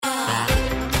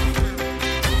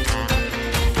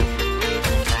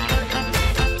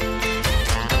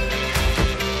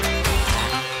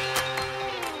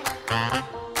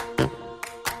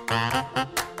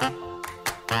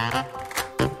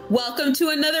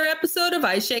another episode of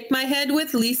I Shake My Head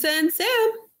with Lisa and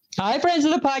Sam. Hi, friends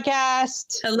of the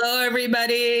podcast. Hello,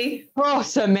 everybody. Oh,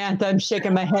 Samantha, I'm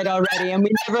shaking my head already. And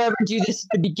we never ever do this at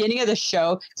the beginning of the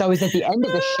show. It's always at the end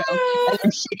of the show. And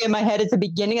I'm shaking my head at the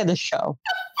beginning of the show.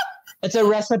 It's a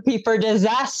recipe for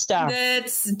disaster.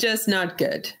 That's just not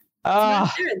good.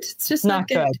 Oh, It's just not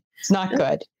good. It's not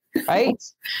good. Right?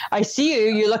 I see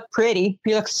you. You look pretty.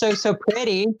 You look so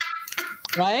pretty.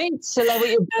 Right? So love what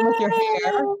you're doing with your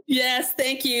hair. Yes,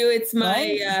 thank you. It's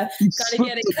my gotta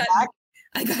get it cut. Back.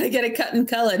 I gotta get it cut and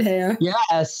colored hair.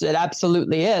 Yes, it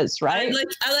absolutely is, right?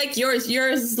 I like yours.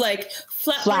 Yours is like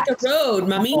flat like a road,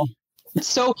 mommy. Oh.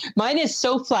 So mine is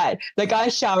so flat. Like I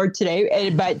showered today,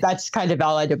 but that's kind of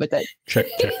all I did with it. Check.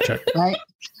 Right?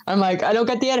 I'm like, I don't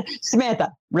get the edit.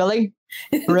 Samantha, really?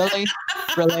 Really?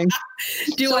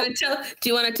 Do you want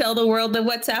to tell the world that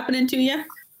what's happening to you?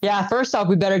 Yeah, first off,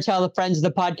 we better tell the friends of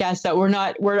the podcast that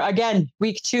we're again,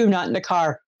 week 2, not in the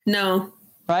car. No.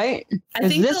 Right? I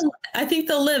think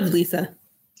they'll live, Lisa.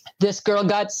 This girl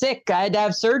got sick. I had to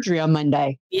have surgery on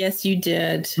Monday. Yes, you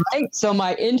did. Right? So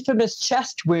my infamous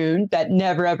chest wound that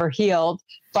never ever healed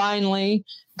finally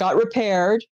got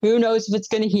repaired. Who knows if it's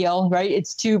going to heal, right?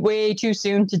 It's way too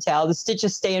soon to tell. The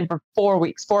stitches stay in for 4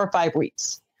 or 5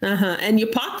 weeks. And you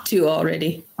popped 2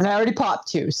 already. And I already popped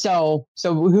 2. So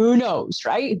who knows,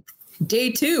 right? Day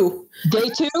 2.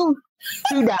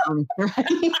 2 down,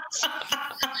 right?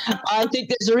 I think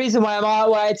there's a reason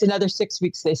why it's another 6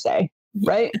 weeks, they say,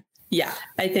 right? Yeah,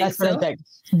 I think that's so. What I think.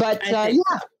 But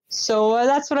so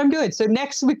that's what I'm doing. So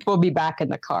next week we'll be back in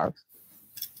the car.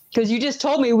 Because you just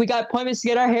told me we got appointments to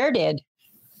get our hair did.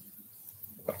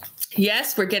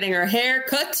 Yes, we're getting our hair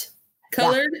cut,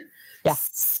 colored. Yeah.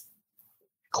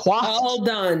 Coiffed. All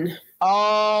done.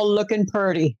 All looking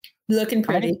pretty. Looking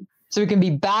pretty. Right? So we can be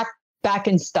back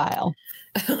in style.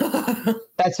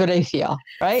 That's what I feel,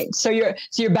 right? So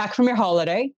you're back from your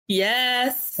holiday.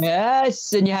 Yes.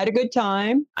 Yes, and you had a good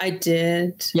time. I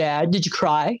did. Yeah. Did you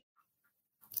cry?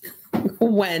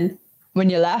 When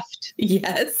you left?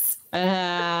 Yes.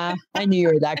 I knew you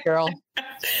were that girl.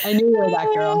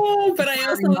 But I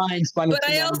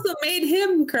also made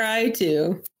him cry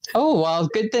too. Oh, well,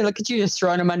 good thing. Look at you just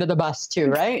throwing him under the bus too,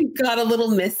 right? Got a little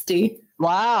misty.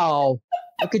 Wow.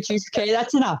 Look at you. Okay,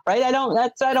 that's enough, right? I don't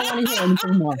want to hear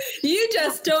anything more. You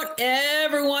just don't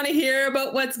ever want to hear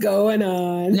about what's going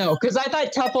on. No, because I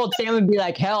thought tough old Sam would be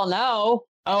like, hell no.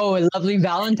 Oh, a lovely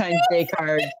Valentine's Day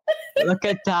card. Look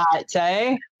at that,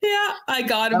 eh? Yeah, I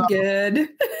got him good.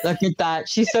 Look at that.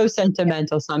 She's so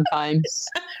sentimental sometimes,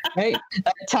 right?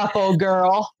 That tough old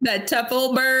girl. That tough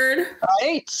old bird.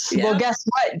 Right? Yeah. Well,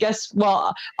 guess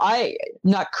what? I'm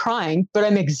not crying, but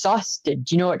I'm exhausted.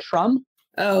 Do you know what from?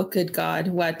 Oh, good God.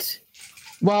 What?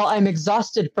 Well, I'm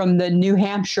exhausted from the New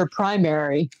Hampshire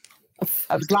primary. It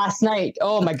was last night.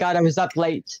 Oh, my God. I was up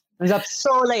late. I was up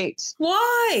so late.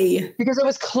 Why? Because it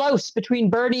was close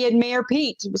between Bernie and Mayor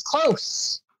Pete. It was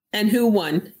close. And who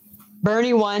won?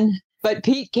 Bernie won, but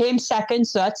Pete came second,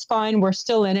 so that's fine. We're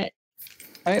still in it.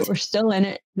 All right, we're still in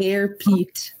it. Mayor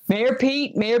Pete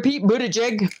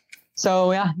Buttigieg.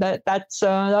 So yeah,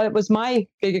 that was my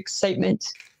big excitement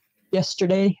last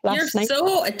night. You're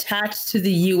so attached to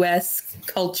the U.S.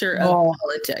 culture of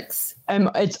politics.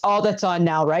 It's all that's on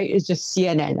now, right? It's just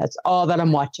CNN. That's all that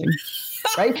I'm watching.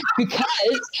 Right?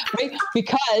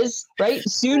 Because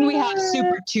soon we have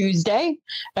Super Tuesday,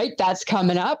 right? That's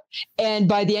coming up. And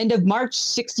by the end of March,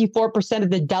 64%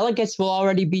 of the delegates will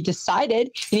already be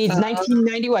decided. He needs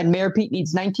 1991. Mayor Pete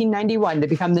needs 1991 to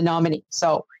become the nominee.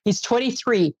 So he's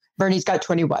 23. Bernie's got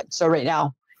 21. So right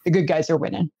now, the good guys are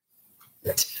winning.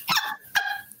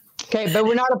 Okay, but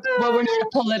we're not a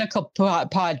political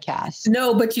podcast.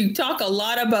 No, but you talk a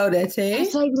lot about it, eh?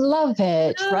 Yes, I love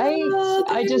it, right?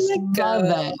 I just love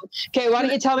it. Okay, why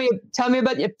don't you tell me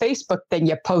about your Facebook thing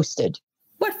you posted?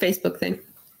 What Facebook thing?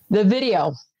 The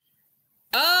video.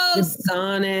 Oh,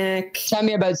 Sonic. Tell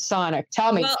me about Sonic.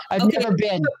 Tell me. I've never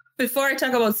been. Before I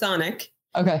talk about Sonic,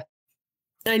 okay,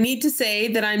 I need to say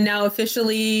that I'm now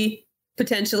officially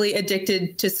potentially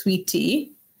addicted to sweet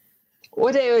tea.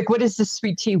 What is the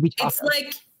sweet tea we talk about? It's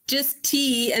like just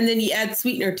tea and then you add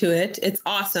sweetener to it. It's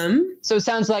awesome. So it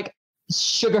sounds like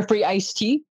sugar-free iced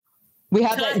tea. We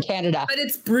have that in Canada. But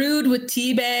it's brewed with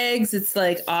tea bags. It's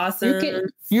like awesome.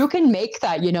 You can make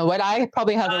that. You know what? I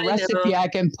probably have a recipe I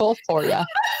can pull for you.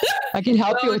 I can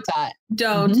help you with that.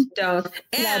 Don't.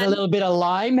 And add a little bit of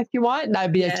lime if you want.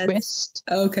 That'd be a twist.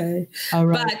 Okay. All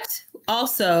right. But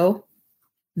also,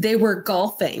 they were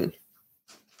golfing.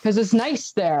 Because it's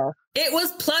nice there. It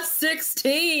was plus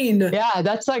 16. Yeah,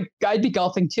 that's like, I'd be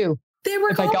golfing too. They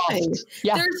were golfing.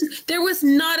 Yeah. There was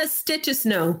not a stitch of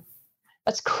snow.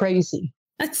 That's crazy.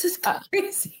 That's just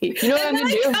crazy. You know what I'm then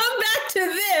going to do? come back to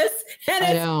this, and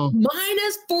it's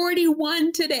minus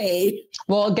 41 today.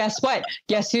 Well, guess what?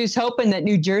 Guess who's hoping that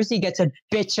New Jersey gets a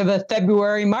bitch of a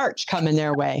February, March coming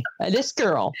their way? This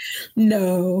girl.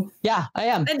 No. Yeah, I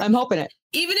am. And I'm hoping it.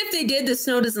 even if they did, the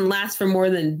snow doesn't last for more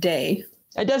than a day.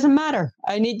 It doesn't matter.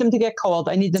 I need them to get cold.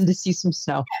 I need them to see some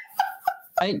snow.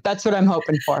 That's what I'm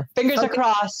hoping for. Fingers are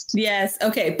crossed. Yes.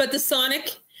 Okay. But the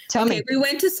Sonic. Tell me. We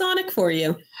went to Sonic for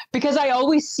you. Because I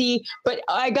always see, but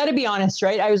I got to be honest,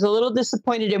 right? I was a little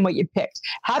disappointed in what you picked.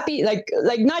 Happy, like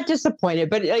not disappointed,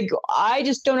 but like I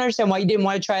just don't understand why you didn't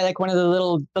want to try like one of the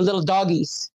little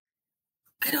doggies.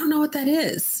 I don't know what that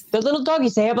is. The little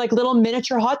doggies. They have like little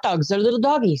miniature hot dogs. They're little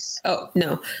doggies. Oh,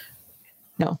 no.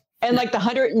 No. And like the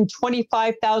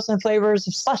 125,000 flavors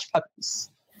of slush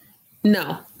puppies.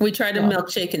 No. We tried a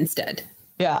milkshake instead.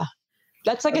 Yeah.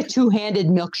 That's like a two-handed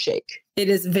milkshake. It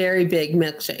is very big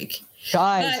milkshake.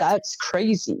 Guys, that's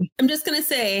crazy. I'm just going to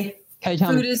say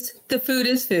the food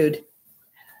is food.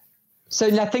 So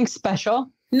nothing special?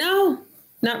 No,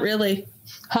 not really.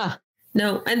 Huh.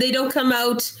 No. And they don't come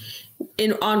out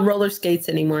on roller skates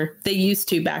anymore. They used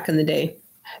to back in the day.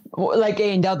 Like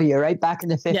A&W, right? Back in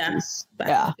the 50s. Yeah.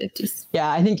 Back in the 50s.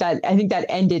 Yeah, I think that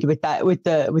ended with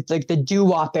like the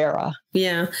doo-wop era.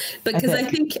 Yeah. Because I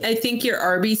think your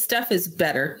Arby's stuff is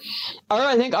better. Or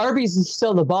I think Arby's is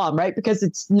still the bomb, right? Because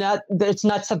it's not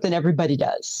something everybody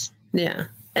does. Yeah.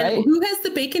 And right? who has the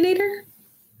Baconator?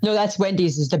 No, that's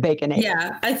Wendy's is the Baconator.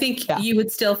 Yeah, I think you would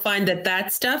still find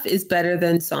that stuff is better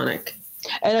than Sonic.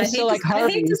 And I still like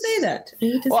Harvey's. I hate to say that.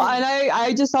 And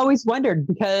I just always wondered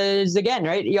because, again,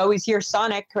 right, you always hear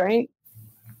Sonic, right?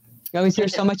 You always hear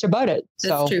so much about it.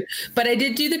 That's true. But I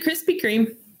did do the Krispy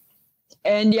Kreme.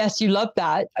 And yes, you love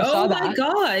that. I saw that. Oh my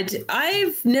God.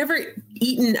 I've never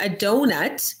eaten a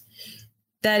donut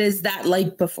that is that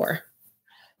light before.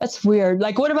 That's weird.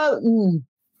 Like, what about...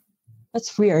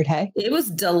 That's weird, hey? It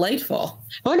was delightful.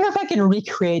 I wonder if I can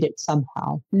recreate it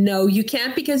somehow. No, you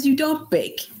can't because you don't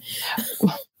bake.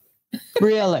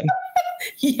 Really?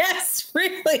 Yes,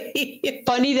 really.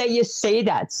 Funny that you say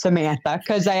that, Samantha,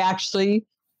 because I actually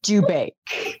do bake.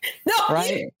 No,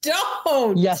 right? You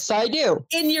don't. Yes, I do.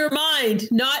 In your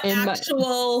mind, not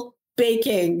actual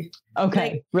baking.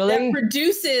 Okay, really? That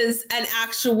produces an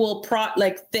actual product.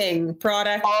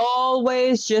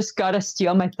 Always just gotta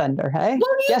steal my thunder, hey?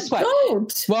 Well, guess what?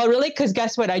 Don't. Well, really, because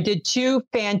guess what? I did 2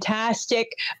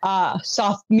 fantastic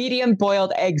soft medium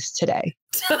boiled eggs today.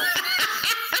 That's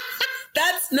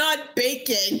not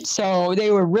baking. So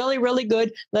they were really, really good.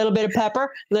 A little bit of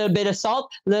pepper, a little bit of salt,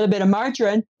 a little bit of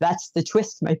margarine. That's the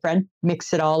twist, my friend.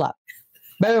 Mix it all up.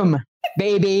 Boom,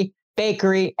 baby,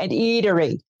 bakery and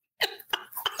eatery.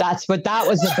 That's what that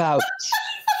was about.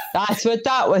 That's what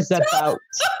that was about.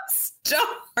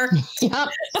 Yep.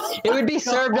 It would be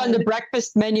served on the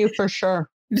breakfast menu for sure.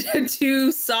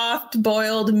 2 soft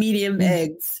boiled medium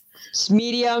eggs.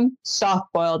 Medium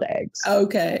soft boiled eggs.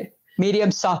 Okay.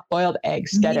 Medium soft boiled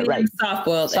eggs. Get it right.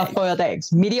 Soft boiled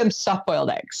eggs. Medium soft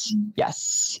boiled eggs.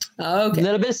 Yes. Okay. A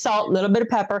little bit of salt, a little bit of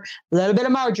pepper, a little bit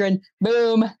of margarine.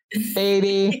 Boom,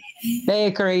 baby,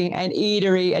 bakery and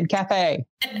eatery and cafe.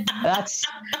 That's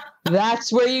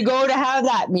where you go to have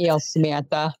that meal,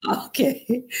 Samantha.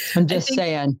 Okay. I'm just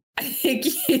saying. I think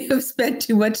you've spent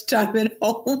too much time at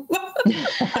home.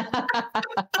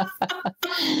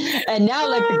 And now,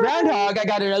 like the groundhog, I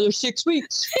got another 6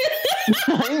 weeks.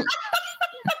 Right?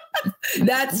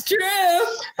 That's true.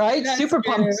 Right? That's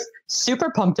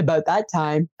Super pumped about that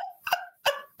time.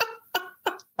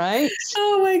 Right?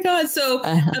 Oh my God. So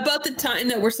about the time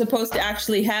that we're supposed to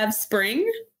actually have spring?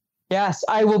 Yes,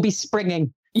 I will be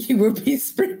springing. You will be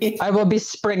springing. I will be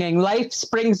springing. Life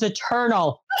springs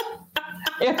eternal.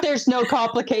 If there's no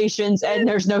complications and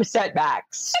there's no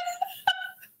setbacks.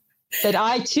 That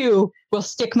I too will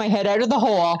stick my head out of the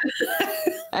hole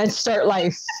and start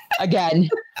life again.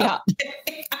 Yeah.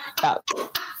 Yeah.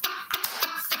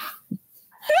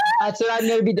 That's what I'm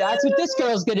going to be doing. That's what this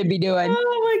girl's going to be doing.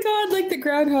 Oh my God, like the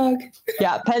groundhog.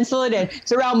 Yeah, pencil it in.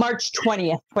 It's around March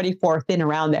 20th, 24th, in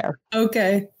around there.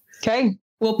 Okay. Okay.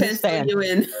 We'll pencil you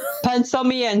in. Pencil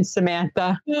me in,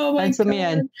 Samantha. Oh my pencil God. me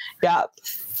in. Yeah.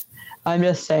 I'm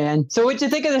just saying. So what'd you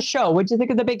think of the show? What'd you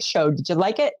think of the big show? Did you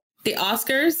like it? The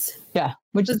Oscars? Yeah.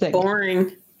 What'd you think?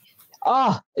 Boring.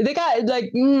 Oh, they got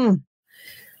like,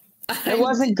 it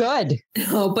wasn't good.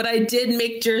 No, but I did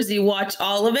make Jersey watch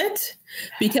all of it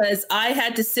because I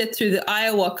had to sit through the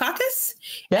Iowa caucus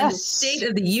and the State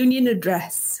of the Union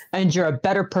address. And you're a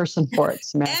better person for it,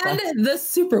 Samantha. And the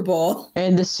Super Bowl.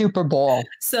 And the Super Bowl.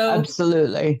 So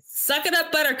absolutely. Suck it up,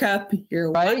 Buttercup.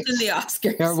 You're right? watching the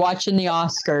Oscars. You're watching the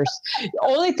Oscars. The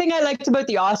only thing I liked about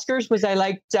the Oscars was I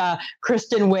liked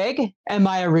Kristen Wiig and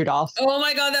Maya Rudolph. Oh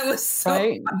my God, that was so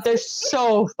right? They're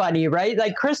so funny, right?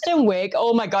 Like Kristen Wiig,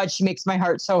 oh my God, she makes my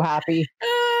heart so happy.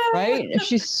 Right?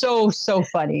 She's so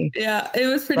funny. Yeah, it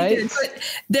was pretty good. But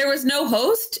there was no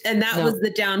host, and that was the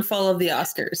downfall of the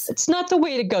Oscars. It's not the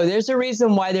way to go. There's a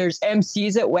reason why there's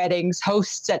MCs at weddings,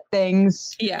 hosts at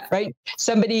things. Yeah. Right?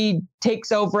 Somebody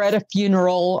takes over at a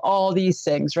funeral, all these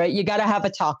things, right? You got to have a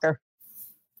talker.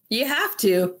 You have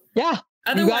to. Yeah.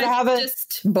 Otherwise, it's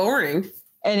just boring.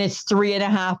 And it's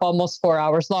 3.5, almost 4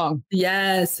 hours long.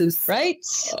 Yes. Right?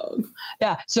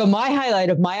 Yeah. So my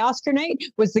highlight of my Oscar night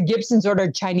was the Gibsons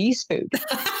ordered Chinese food.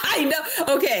 I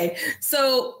know. Okay.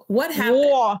 So what happened?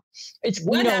 Whoa.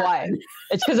 You know why?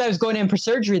 It's because I was going in for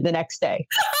surgery the next day.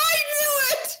 I knew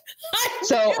it.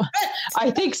 So I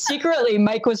think secretly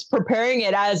Mike was preparing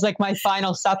it as like my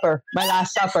final supper, my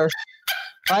last supper.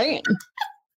 Right?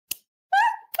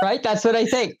 Right? That's what I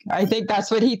think. I think that's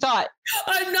what he thought.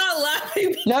 I'm not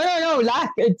laughing. No. Laugh.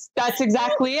 That's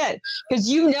exactly it.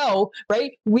 Because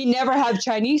right? We never have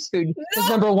Chinese food. Because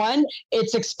number one,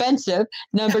 it's expensive.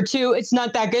 Number two, it's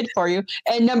not that good for you.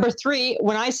 And number three,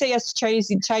 when I say yes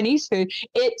to Chinese food,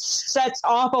 it sets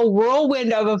off a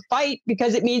whirlwind of a fight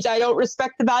because it means I don't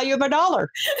respect the value of a dollar.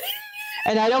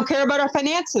 And I don't care about our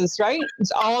finances, right?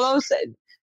 It's all those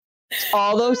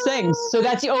things. So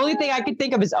that's the only thing I could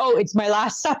think of is, it's my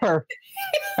last supper,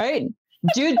 right?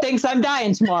 Dude thinks I'm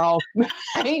dying tomorrow,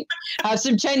 right? Have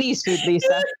some Chinese food,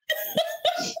 Lisa.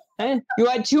 You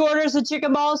had 2 orders of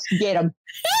chicken balls? Get them,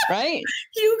 right?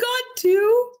 You got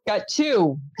 2? Got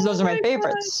 2, because those are my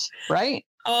favorites, right?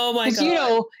 Oh my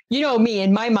God. You know me,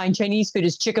 in my mind, Chinese food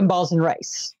is chicken balls and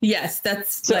rice. Yes,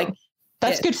 that's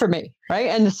good for me, right?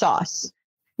 And the sauce.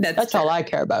 That's all I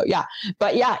care about. Yeah.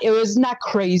 But yeah, it was not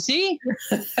crazy.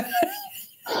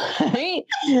 Right?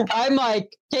 I'm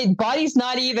like, okay, body's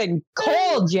not even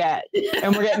cold yet.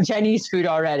 And we're getting Chinese food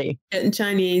already. Getting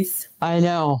Chinese. I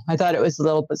know. I thought it was a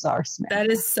little bizarre, Samantha.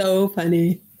 That is so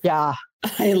funny. Yeah.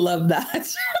 I love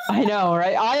that. I know,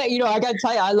 right? I got to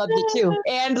tell you, I loved it too.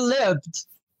 And lived.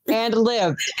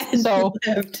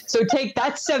 So take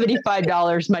that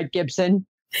 $75, Mike Gibson.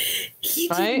 He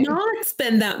did not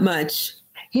spend that much.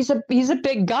 He's a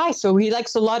big guy, so he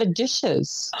likes a lot of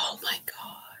dishes. Oh my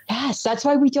God. Yes, that's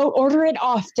why we don't order it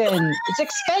often. It's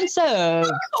expensive.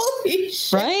 Holy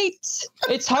shit. Right?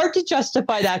 It's hard to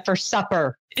justify that for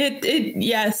supper.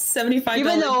 Yes,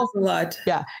 $75 is a lot.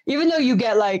 Yeah. Even though you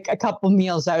get like a couple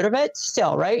meals out of it,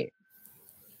 still, right?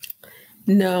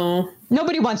 No.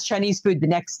 Nobody wants Chinese food the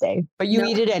next day, but you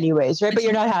eat it anyways, right? But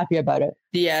you're not happy about it.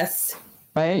 Yes.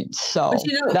 Right. So,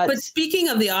 but speaking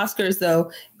of the Oscars,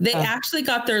 though, they actually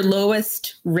got their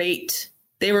lowest rate.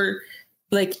 They were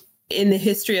like in the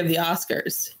history of the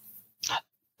Oscars.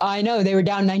 I know they were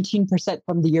down 19%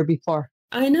 from the year before.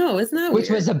 I know, isn't that which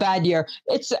was a bad year?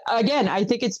 It's again, I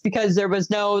think it's because there was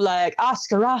no like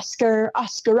Oscar. There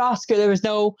was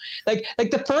no like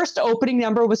the first opening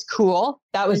number was cool.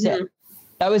 That was it.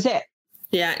 That was it.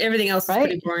 Yeah, everything else is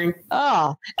pretty boring.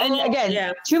 Oh, and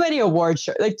again, too many award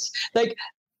shows. Like,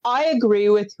 I agree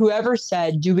with whoever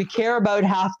said, do we care about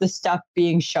half the stuff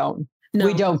being shown? No.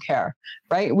 We don't care,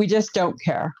 right? We just don't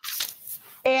care.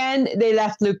 And they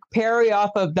left Luke Perry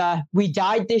off of the "We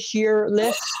Died This Year"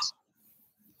 list.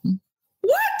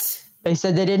 What? They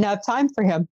said they didn't have time for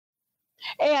him.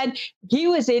 And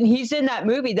he's in that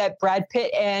movie that Brad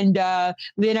Pitt and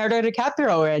Leonardo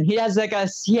DiCaprio are in. He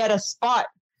had a spot.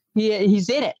 He's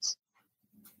in it.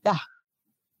 Yeah.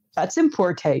 That's in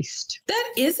poor taste.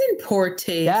 That is in poor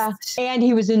taste. Yeah. And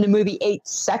he was in the movie 8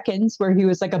 Seconds where he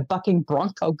was like a bucking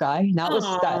bronco guy. And that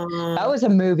was a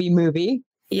movie.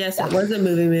 Yes, it was a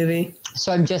movie.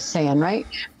 So I'm just saying, right?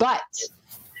 But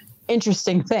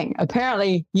interesting thing.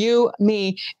 Apparently you,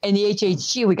 me, and the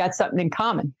HHG, we got something in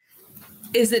common.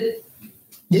 Is it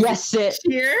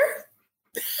here?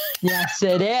 Yes,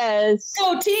 it is.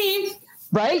 Go team.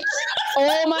 Right?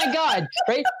 Oh my God.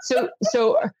 Right?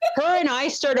 So her and I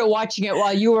started watching it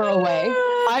while you were away.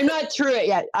 I'm not through it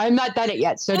yet. I'm not done it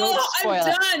yet. So don't spoil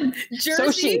it. I'm done.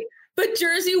 Jersey. But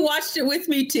Jersey watched it with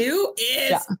me too.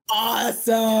 It's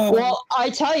awesome. Well, I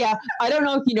tell you, I don't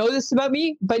know if you know this about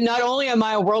me, but not only am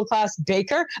I a world-class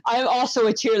baker, I'm also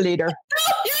a cheerleader.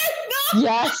 No, you're not.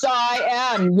 Yes,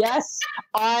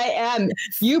 I am.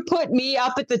 You put me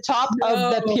up at the top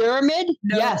of the pyramid.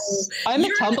 No. Yes, I'm a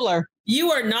tumbler. You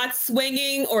are not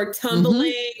swinging or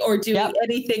tumbling or doing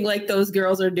anything like those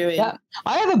girls are doing. Yeah.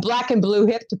 I have a black and blue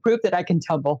hip to prove that I can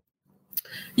tumble.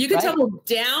 You can Right? tumble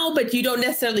down, but you don't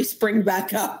necessarily spring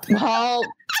back up. Well,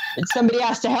 somebody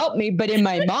has to help me, but in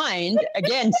my mind,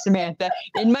 again, Samantha,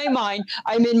 in my mind,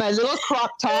 I'm in my little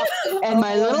crop top and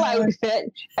my little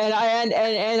outfit, and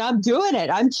I'm doing it.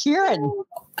 I'm cheering.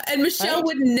 And Michelle Right?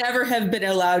 would never have been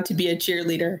allowed to be a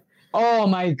cheerleader. Oh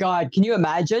my God. Can you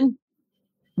imagine?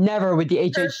 Never would the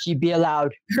HHG be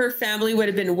allowed. Her family would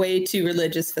have been way too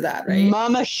religious for that, right?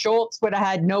 Mama Schultz would have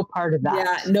had no part of that.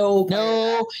 Yeah, no.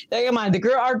 No, come on.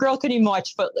 Our girl couldn't even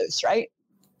watch Footloose, right?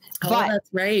 Oh, But that's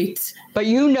right. But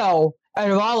you know, out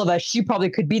of all of us, she probably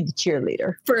could be the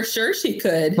cheerleader, For sure she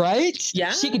could. right?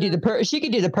 Yeah. She could do the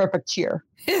perfect cheer,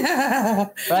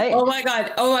 right? Oh my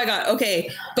God.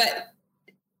 Okay. But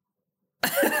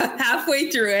halfway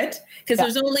through it, because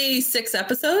there's only 6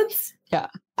 episodes. Yeah.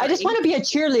 I just want to be a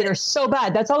cheerleader so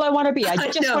bad. That's all I want to be. I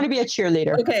just want to be a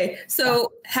cheerleader. Okay.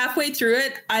 So halfway through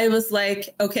it, I was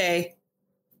like, okay,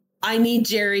 I need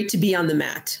Jerry to be on the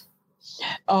mat.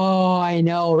 Oh, I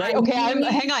know, right? Okay,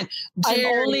 hang on.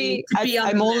 Jerry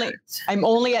I'm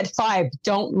only at 5.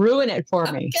 Don't ruin it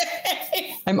for me.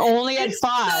 Okay. I'm only at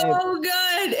 5. So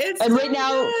good. It's And so right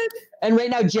now- good. And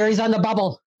right now, Jerry's on the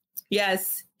bubble.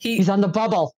 Yes. He's on the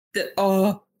bubble.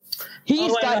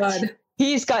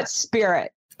 He's got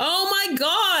spirit. Oh my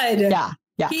God.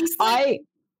 Yeah. He's like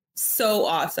so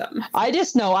awesome. I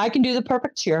just know I can do the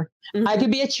perfect cheer. Mhm. I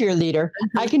could be a cheerleader.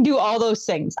 I can do all those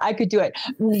things. I could do it.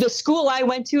 The school I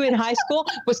went to in high school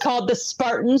was called the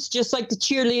Spartans, just like the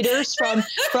cheerleaders from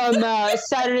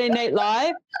Saturday Night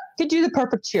Live. Could do the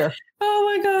perfect cheer.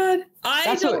 Oh my God.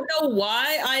 I don't know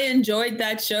why I enjoyed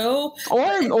that show.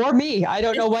 Or me. I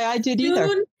don't know why I did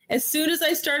either. As soon as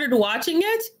I started watching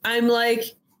it, I'm like,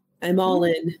 I'm all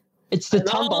in. It's the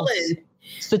tumbles.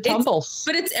 It's the tumbles.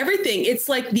 But it's everything. It's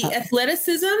like the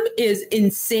athleticism is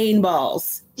insane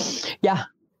balls. Yeah,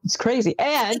 it's crazy.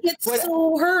 And they get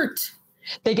so hurt.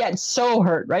 They get so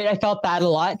hurt, right? I felt that a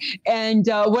lot. And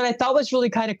what I thought was really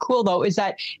kind of cool, though, is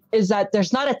that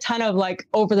there's not a ton of like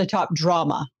over the top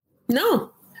drama.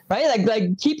 No. Right?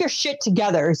 Like keep your shit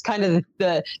together is kind of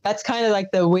that's kind of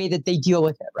like the way that they deal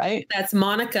with it, right? That's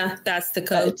Monica. That's the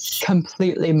coach. That's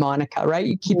completely Monica, right?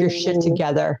 You keep your shit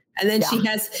together. And then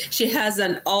she has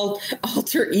an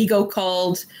alter ego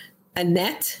called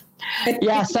Annette.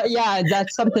 Yeah,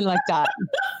 that's something like that.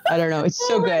 I don't know. It's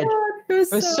so good.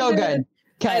 It was so good.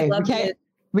 Okay,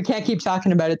 we can't keep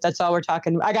talking about it. That's all we're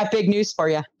talking. I got big news for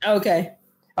you. Okay.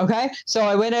 So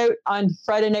I went out on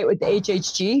Friday night with the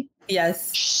HHG.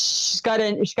 Yes. She's got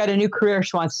a new career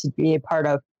she wants to be a part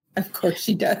of. Of course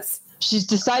she does. She's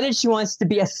decided she wants to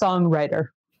be a songwriter.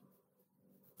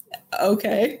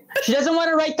 Okay. She doesn't want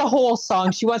to write the whole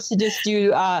song. She wants to just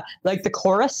do like the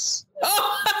chorus.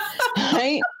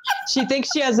 Right? She thinks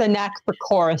she has a knack for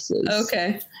choruses.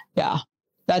 Okay. Yeah.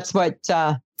 That's her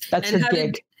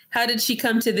gig. How did she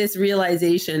come to this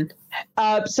realization?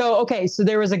 So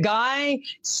there was a guy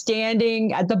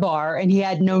standing at the bar and he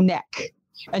had no neck.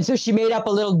 And so she made up a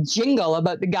little jingle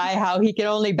about the guy, how he can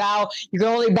only bow. You can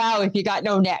only bow if you got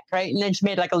no neck, right? And then she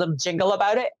made like a little jingle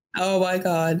about it. Oh my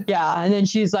God. Yeah. And then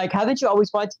she's like, haven't you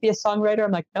always wanted to be a songwriter? I'm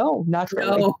like, no, not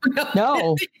really.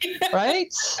 No.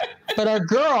 Right? But our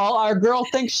girl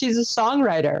thinks she's a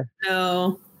songwriter.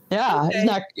 No. Yeah.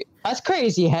 Okay. That's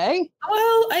crazy, hey?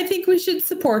 Well, I think we should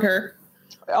support her.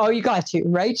 Oh, you got to,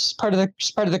 right? She's part of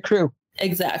the crew.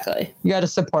 Exactly. You got to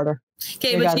support her.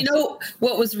 Okay, but you know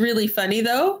what was really funny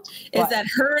though is that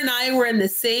her and I were in the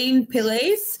same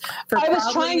place for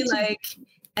probably like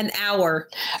an hour.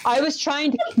 I was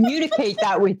trying to communicate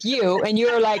that with you, and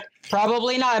you were like,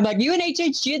 probably not. I'm like, you and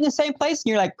HHG in the same place?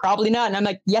 And you're like, probably not. And I'm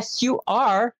like, yes, you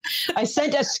are. I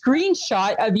sent a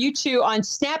screenshot of you two on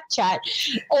Snapchat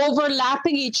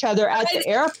overlapping each other at the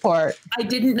airport. I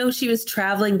didn't know she was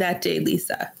traveling that day,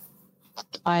 Lisa.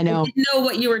 I know. I didn't know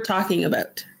what you were talking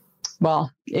about.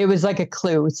 Well, it was like a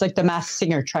clue. It's like the Masked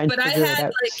Singer trying to figure it out. But I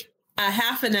had like a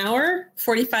half an hour,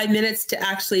 45 minutes to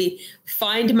actually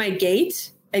find my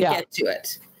gate and get to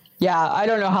it. Yeah, I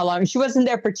don't know how long. She wasn't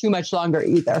there for too much longer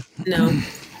either. No.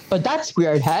 But that's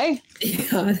weird, hey?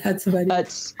 Yeah, that's funny.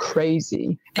 That's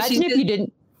crazy. Imagine if you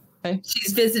didn't. Okay.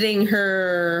 She's visiting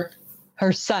her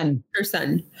son. Her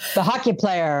son. The hockey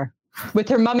player. With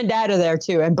her mom and dad are there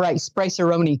too. And Bryce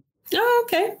Aroni. Oh,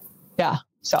 okay. Yeah.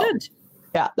 So. Good.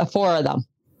 Yeah, the 4 of them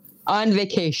on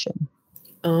vacation.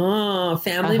 Oh,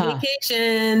 family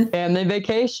vacation. Family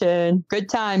vacation. Good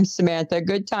times, Samantha.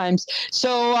 Good times.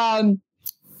 So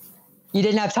you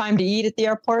didn't have time to eat at the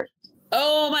airport?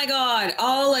 Oh, my God.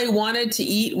 All I wanted to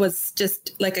eat was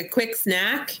just like a quick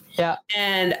snack. Yeah.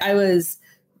 And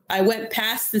I went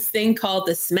past this thing called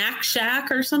the Smack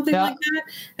Shack or something like that.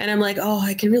 And I'm like, oh,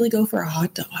 I could really go for a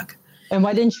hot dog. And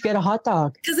why didn't you get a hot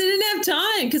dog? Because I didn't have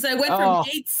time. Because I went from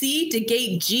gate C to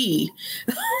gate G.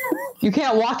 You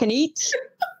can't walk and eat?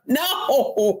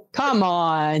 No. Come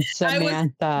on,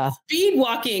 Samantha. Speed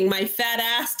walking my fat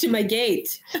ass to my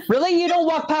gate. Really? You don't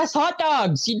walk past hot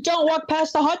dogs. You don't walk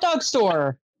past the hot dog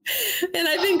store. And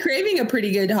I've been craving a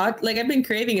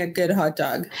good hot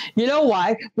dog. You know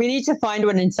why? We need to find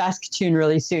one in Saskatoon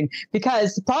really soon,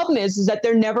 because the problem is that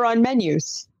they're never on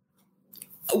menus.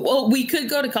 Well, we could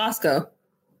go to Costco.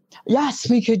 Yes,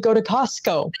 we could go to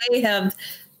Costco. They have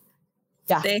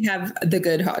the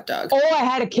good hot dog. Oh, I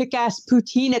had a kick-ass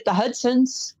poutine at the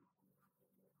Hudson's.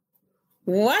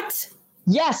 What?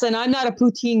 Yes, and I'm not a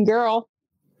poutine girl.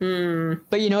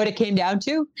 But you know what it came down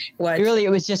to? What? Really,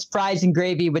 it was just fries and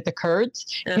gravy with the curds.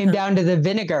 Came down to the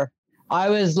vinegar. I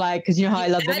was like, because you know how I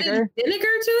love vinegar? Vinegar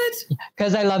to it?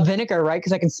 Because I love vinegar, right?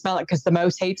 Because I can smell it, because the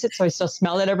mouse hates it, so I still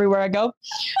smell it everywhere I go.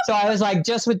 So I was like,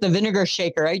 just with the vinegar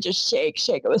shaker, I just shake.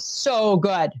 It was so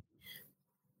good.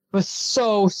 It was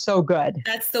so good.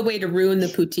 That's the way to ruin the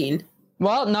poutine.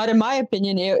 Well, not in my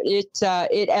opinion.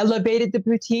 It elevated the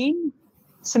poutine,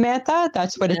 Samantha.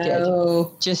 That's what it did.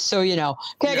 Just so you know.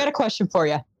 Okay, I got a question for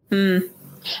you.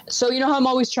 So you know how I'm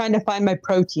always trying to find my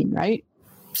protein, right?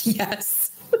 Yes.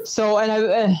 So and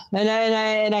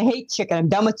I hate chicken. I'm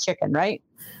done with chicken, right?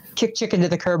 Kicked chicken to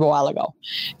the curb a while ago.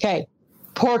 Okay,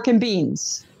 pork and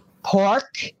beans.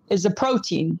 Pork is a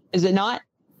protein, is it not?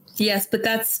 Yes, but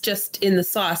that's just in the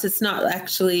sauce. It's not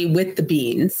actually with the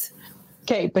beans.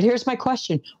 Okay, but here's my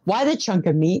question. Why the chunk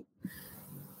of meat?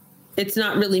 It's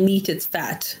not really meat, it's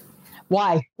fat.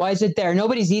 Why? Why is it there?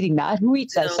 Nobody's eating that. Who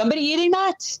eats that? Somebody eating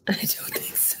that? I don't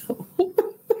think so.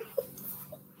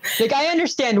 Like, I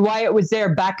understand why it was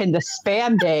there back in the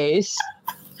spam days.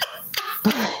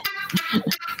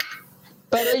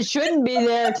 But it shouldn't be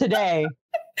there today.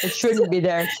 It shouldn't be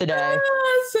there today.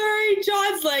 Oh, sorry.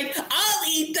 John's like, I'll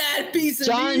eat that piece of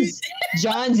meat.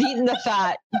 John's eating the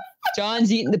fat.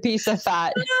 John's eating the piece of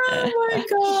fat. Oh, my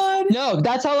God. No,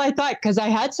 that's all I thought, because I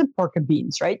had some pork and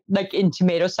beans, right? Like in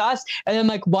tomato sauce. And I'm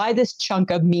like, why this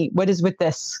chunk of meat? What is with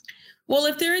this? Well,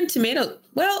 if they're in tomato,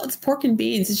 well, it's pork and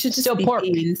beans. It should just still be pork.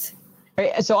 Beans.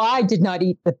 Right, so I did not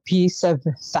eat the piece of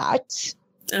fat.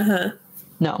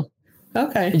 No.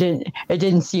 Okay. It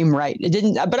didn't seem right. It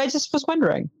didn't, but I just was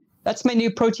wondering. That's my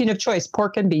new protein of choice,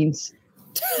 pork and beans.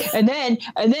 And then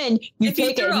you if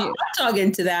take you threw a hot dog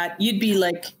into that, you'd be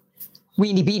like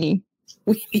weenie beanie.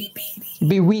 Weenie beanie. It'd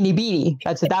be weenie beanie.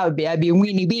 That's what that would be. I'd be a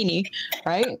weenie beanie,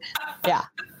 right? Yeah.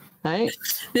 Right?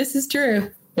 This is true.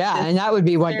 Yeah, and that would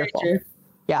be wonderful.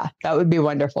 Yeah, that would be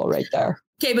wonderful right there.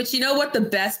 Okay, but you know what the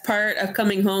best part of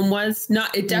coming home was?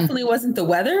 It definitely wasn't the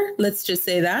weather. Let's just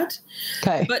say that.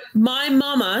 Okay. But my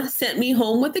mama sent me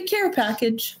home with a care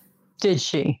package. Did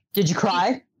she? Did you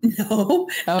cry? No.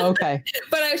 Oh, okay.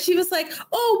 But she was like,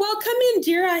 oh, well, come in,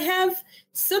 dear. I have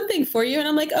something for you. And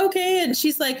I'm like, okay. And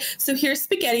she's like, so here's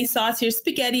spaghetti sauce. Here's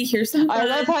spaghetti. Here's some. I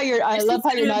love how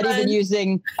you're not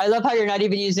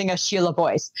even using a Sheila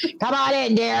voice. Come on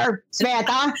in, dear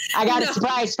Samantha. I got a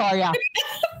surprise for you.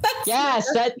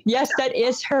 That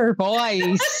is her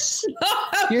voice.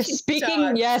 You're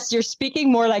speaking. Yes, you're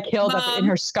speaking more like Hilda in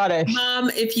her Scottish. Mom,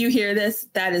 if you hear this,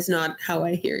 that is not how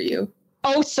I hear you.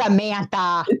 Oh,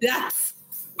 Samantha.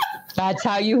 That's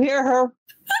how you hear her.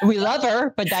 We love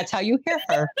her, but that's how you hear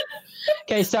her.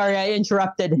 Okay, sorry, I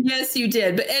interrupted. Yes, you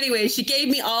did. But anyway, she gave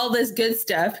me all this good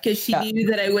stuff because she knew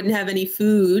that I wouldn't have any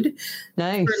food for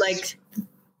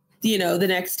the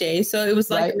next day. So it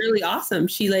was really awesome.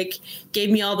 She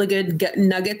gave me all the good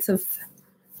nuggets of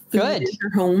food in her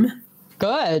home.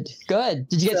 Good.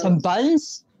 Did you get some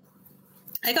buns?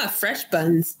 I got fresh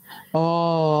buns.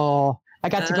 Oh, I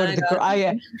got to go to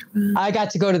I got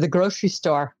to go to the grocery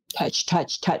store. Touch.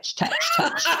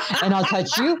 And I'll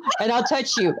touch you, and I'll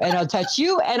touch you, and I'll touch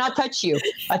you, and I'll touch you.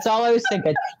 That's all I was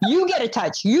thinking. You get a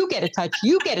touch, you get a touch,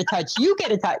 you get a touch, you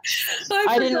get a touch.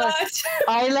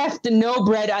 I left no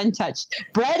bread untouched.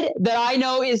 Bread that I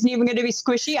know isn't even going to be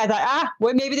squishy. I thought,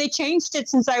 maybe they changed it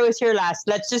since I was here last.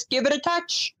 Let's just give it a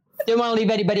touch. Didn't want to leave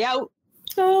anybody out.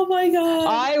 Oh my God.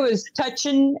 I was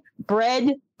touching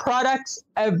bread products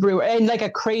everywhere. And like a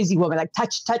crazy woman, like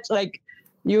touch, like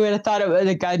you would have thought it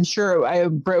was, I'm sure I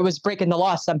was breaking the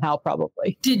law somehow,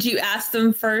 probably. Did you ask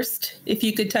them first if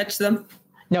you could touch them?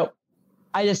 No,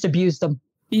 I just abused them.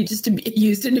 You just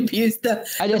used and abused them.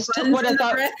 I just took what I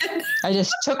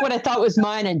thought was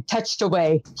mine and touched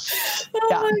away.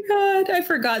 Oh my God. I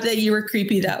forgot that you were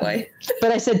creepy that way.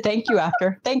 But I said, thank you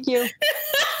after. Thank you.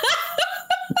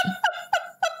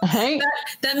 Hey?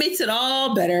 That makes it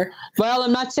all better. Well,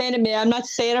 I'm not saying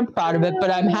I'm proud of it,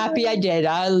 but I'm happy I did.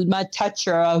 I'm a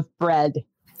toucher of bread.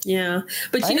 Yeah.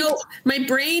 But you know, my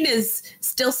brain is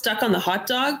still stuck on the hot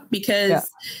dog because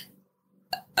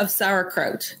of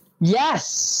sauerkraut.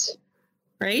 Yes.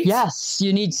 Right? Yes.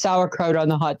 You need sauerkraut on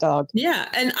the hot dog. Yeah.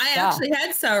 And I actually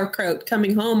had sauerkraut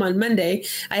coming home on Monday.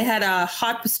 I had a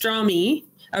hot pastrami,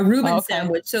 a Reuben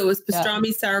sandwich. So it was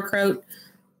pastrami, sauerkraut,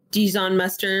 Dijon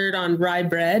mustard on rye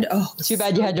bread. Oh, too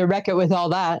bad you had to wreck it with all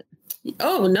that.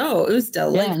 Oh, no. It was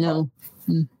delightful.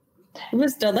 Yeah, no. It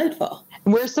was delightful.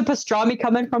 Where's the pastrami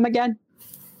coming from again?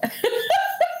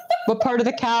 What part of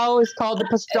the cow is called the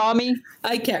pastrami?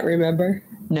 I can't remember.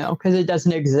 No, because it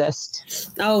doesn't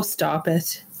exist. Oh, stop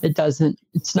it. It doesn't.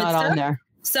 It's not on there.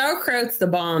 Sauerkraut's the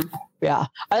bomb. Yeah.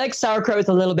 I like sauerkraut with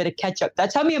a little bit of ketchup.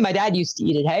 That's how me and my dad used to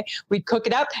eat it, hey? We'd cook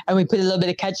it up and we put a little bit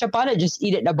of ketchup on it, just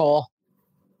eat it in a bowl.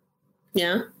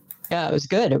 Yeah. Yeah, it was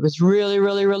good. It was really,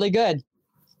 really, really good.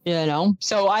 You know?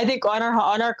 So I think on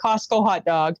our Costco hot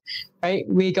dog, right,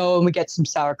 we go and we get some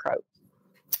sauerkraut.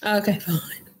 Okay, fine.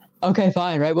 Okay,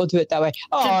 fine, right? We'll do it that way.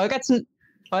 Oh, I got some...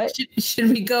 What? Should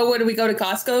we go? What do we go to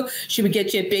Costco? Should we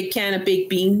get you a big can of baked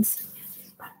beans?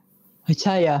 I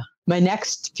tell you, my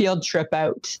next field trip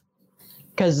out,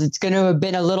 because it's going to have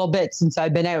been a little bit since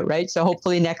I've been out, right? So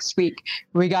hopefully next week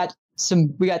we got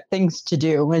things to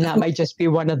do, and that might just be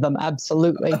one of them.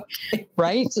 Absolutely,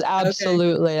 right?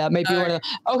 Absolutely, that might be one of them.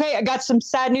 Okay, I got some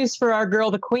sad news for our girl,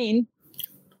 the Queen.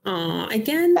 Oh,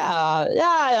 again?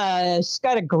 Yeah, she's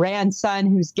got a grandson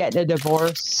who's getting a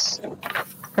divorce.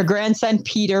 Her grandson,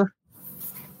 Peter.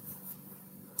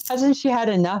 Hasn't she had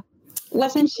enough?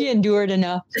 Wasn't she endured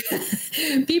enough?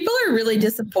 People are really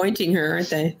disappointing her, aren't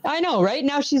they? I know, right?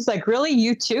 Now she's like, really?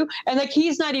 You too? And like,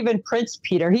 he's not even Prince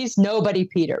Peter. He's nobody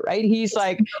Peter, right? He's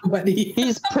like, nobody.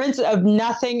 He's Prince of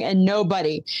nothing and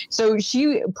nobody. So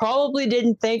she probably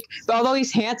didn't think, although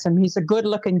he's handsome, he's a good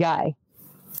looking guy.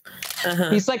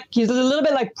 Uh-huh. He's a little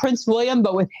bit like Prince William,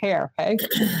 but with hair. Okay.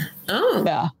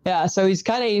 Oh. Yeah. So he's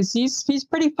he's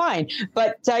pretty fine.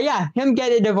 But him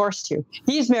get a divorce too.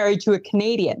 He's married to a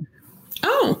Canadian.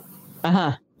 Oh.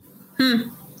 Uh-huh.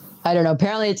 I don't know.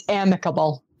 Apparently it's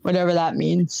amicable, whatever that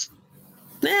means.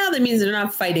 Well, that means they're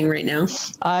not fighting right now.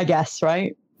 I guess,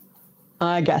 right?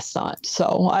 I guess not.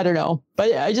 So I don't know.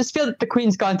 But I just feel that the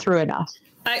Queen's gone through enough.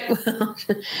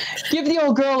 Give the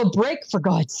old girl a break, for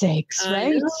God's sakes,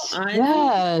 right? I know.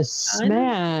 Yes,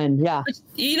 man. Yeah. But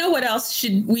you know what else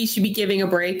we should be giving a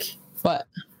break? What?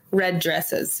 Red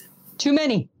dresses. Too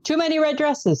many red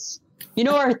dresses. You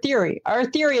know our theory. Our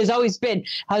theory has always been,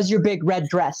 how's your big red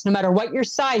dress? No matter what your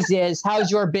size is, how's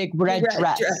your big red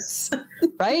dress?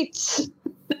 Right?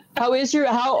 How is your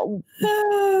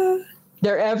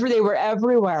they were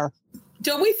everywhere.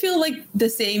 Don't we feel like the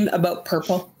same about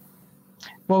purple?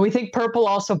 Well, we think purple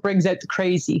also brings out the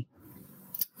crazy.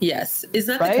 Yes.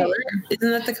 Isn't that the color?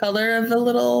 Isn't that the color of a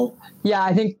little? Yeah,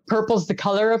 I think purple's the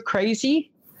color of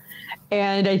crazy.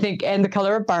 And the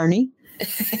color of Barney.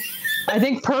 I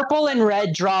think purple and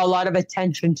red draw a lot of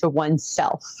attention to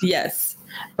oneself. Yes.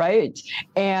 Right?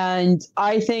 And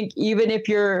I think even if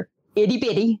you're itty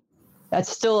bitty, that's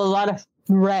still a lot of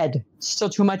red. Still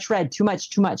too much red. Too much.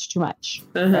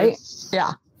 Uh-huh. Right?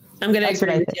 Yeah. I'm going to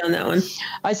agree with you on that one.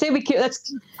 I say we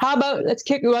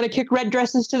want to kick red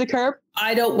dresses to the curb?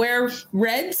 I don't wear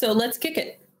red, so let's kick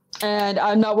it. And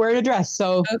I'm not wearing a dress,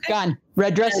 so gone.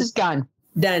 Red dress is gone.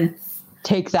 Done.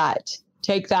 Take that.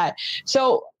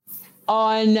 So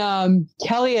on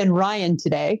Kelly and Ryan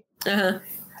today,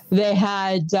 they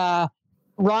had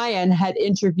Ryan had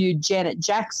interviewed Janet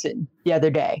Jackson the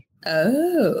other day.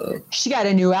 Oh. She got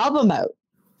a new album out.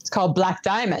 It's called Black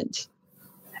Diamond.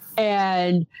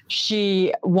 And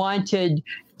she wanted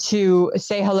to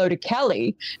say hello to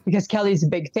Kelly because Kelly's a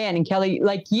big fan. And Kelly,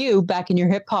 like you back in your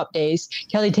hip hop days,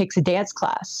 Kelly takes a dance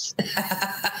class.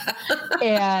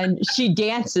 And she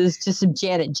dances to some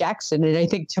Janet Jackson. And I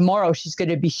think tomorrow she's going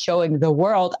to be showing the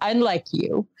world, unlike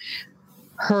you,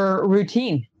 her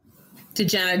routine. To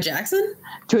Janet Jackson?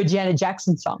 To a Janet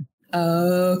Jackson song.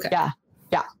 Oh, okay. Yeah.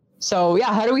 So,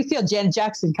 how do we feel? Janet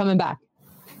Jackson coming back.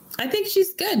 I think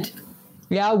she's good.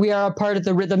 Yeah, we are a part of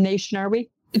the Rhythm Nation, are we?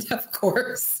 Of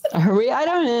course. Are we? I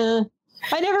don't know.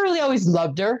 I never really always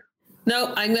loved her.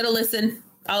 No, I'm going to listen.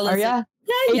 I'll listen. Yeah?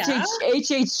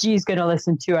 HHG is going to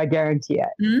listen too, I guarantee it.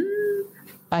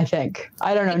 I think.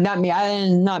 I don't know.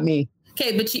 Not me.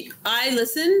 Okay, but I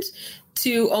listened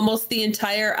to almost the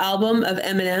entire album of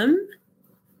Eminem.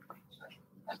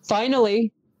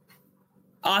 Finally.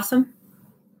 Awesome.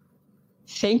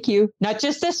 Thank you. Not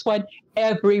just this one,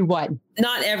 everyone.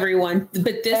 Not everyone,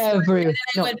 but this everyone. And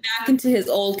then I went back into his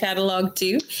old catalog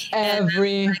too.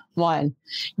 Everyone.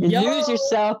 You lose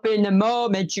yourself in the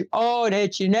moment. You own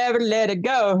it. You never let it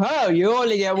go. Oh, you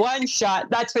only get one shot.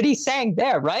 That's what he sang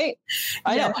there, right?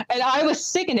 I know. And I was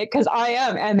singing it because I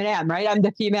am Eminem, right? I'm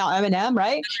the female Eminem,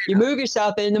 right? You move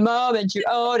yourself in the moment. You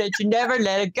own it. You never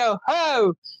let it go.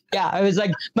 Oh. Yeah, I was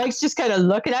like, Mike's just kind of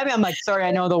looking at me. I'm like, sorry,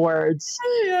 I know the words.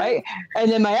 Right? And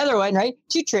then my other one, right?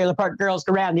 2 trailer park girls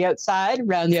go round the outside,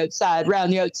 round the outside,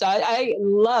 round the outside. I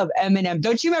love Eminem.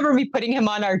 Don't you remember me putting him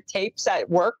on our tapes at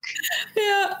work?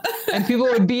 Yeah. And people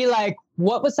would be like,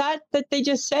 what was that they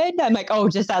just said? I'm like, oh,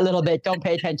 just that little bit. Don't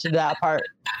pay attention to that part.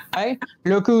 Right?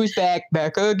 Look who's back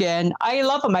again. I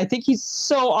love him. I think he's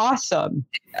so awesome.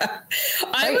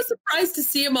 I was surprised to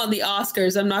see him on the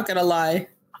Oscars. I'm not going to lie.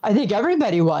 I think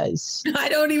everybody was. I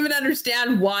don't even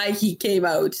understand why he came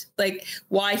out, like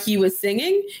why he was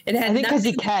singing. I think because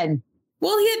he can.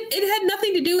 Well, it had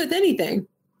nothing to do with anything.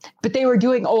 But they were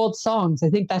doing old songs. I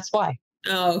think that's why.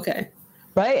 Oh, okay.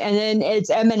 Right? And then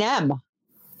it's Eminem,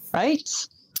 right?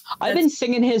 I've been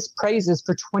singing his praises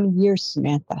for 20 years,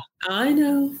 Samantha. I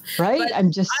know. Right? But I'm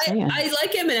just saying. I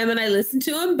like Eminem and I listen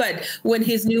to him, but when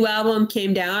his new album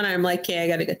came down, I'm like,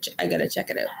 okay, I gotta check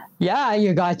it out. Yeah,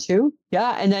 you got to.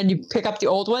 Yeah. And then you pick up the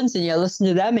old ones and you listen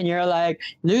to them and you're like,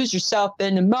 lose yourself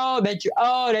in the moment. You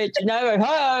own it. You never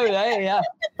yeah.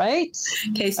 Right?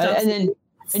 Okay, stop. And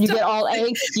you get all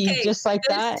angsty just like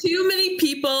that. Too many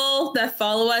people that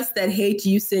follow us that hate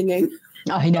you singing.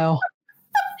 I know.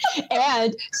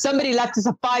 And somebody left us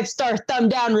a 5-star thumb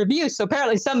down review. So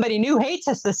apparently somebody new hates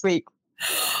us this week.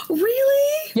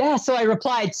 Really? Yeah. So I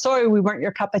replied, sorry, we weren't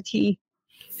your cup of tea.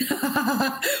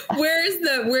 Where's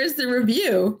the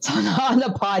review? It's on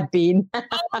the Podbean.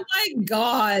 Oh my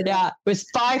God. Yeah. It was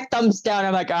 5 thumbs down.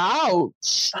 I'm like,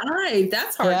 ouch. 5.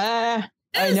 That's hard. Yeah.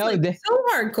 That I know. Like so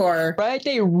hardcore. Right?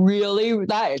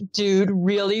 That dude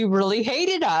really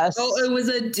hated us. Oh, it was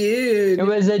a dude. It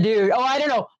was a dude. Oh, I don't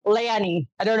know. Lanny.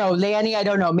 I don't know.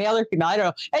 Male or female. I don't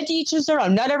know. And to each his own.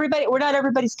 We're not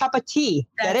everybody's cup of tea.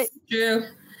 Get it? True.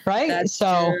 Right? That's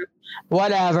so true.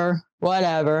 Whatever.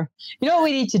 You know what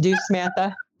we need to do,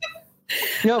 Samantha?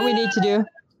 You know what we need to do?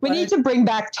 We need to bring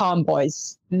back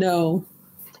tomboys. No.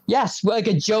 Yes, like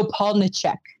a Joe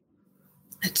Polnicek.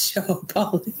 Joe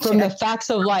Polnicek. From the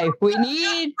Facts of Life. We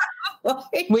need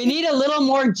a little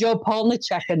more Joe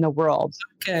Polnicek in the world.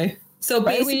 Okay. So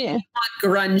basically you want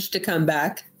grunge to come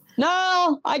back.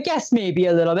 No, I guess maybe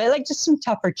a little bit. Like just some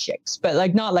tougher chicks, but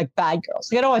like not like bad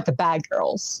girls. Like, I don't want the bad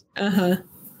girls. Uh-huh.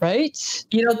 Right?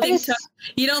 You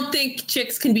don't think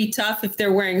chicks can be tough if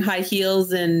they're wearing high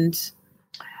heels and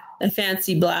a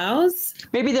fancy blouse?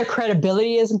 Maybe their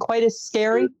credibility isn't quite as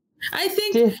scary. I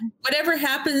think whatever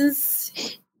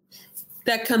happens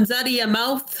that comes out of your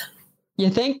mouth. You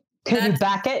think? Can you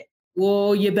back it?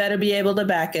 Well, you better be able to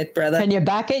back it, brother. Can you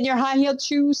back it in your high-heeled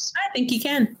shoes? I think you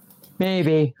can.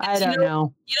 Maybe. I don't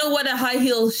know. You know what a high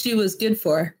heel shoe is good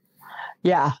for?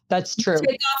 Yeah, that's true. You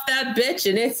take off that bitch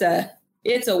and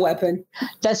it's a weapon.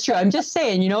 That's true. I'm just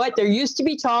saying, you know what? There used to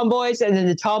be tomboys and then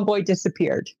the tomboy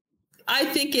disappeared. I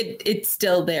think it's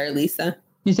still there, Lisa.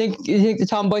 You think the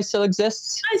tomboy still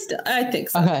exists? I think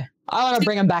so. Okay. I want to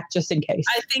bring him back just in case.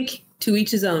 I think to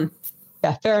each his own.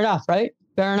 Yeah, fair enough, right?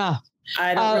 Fair enough.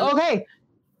 I don't Okay.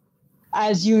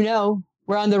 As you know,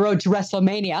 we're on the road to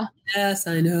WrestleMania. Yes,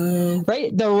 I know.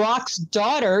 Right? The Rock's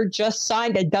daughter just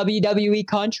signed a WWE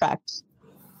contract.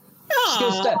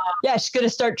 She's going to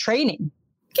start training.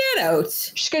 Get out.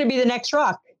 She's going to be the next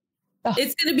Rock.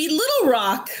 It's going to be Little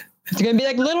Rock. It's going to be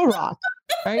like Little Rock,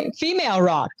 right? Female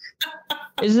Rock.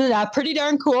 Isn't that pretty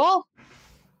darn cool?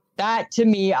 That to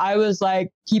me, I was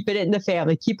like, keep it in the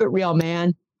family. Keep it real,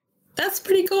 man. That's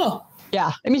pretty cool.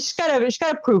 Yeah. I mean, she's got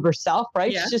to prove herself,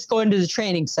 right? Yeah. She's just going to the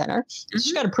training center. Mm-hmm.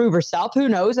 She's got to prove herself. Who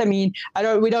knows? I mean,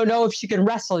 we don't know if she can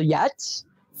wrestle yet.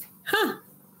 Huh.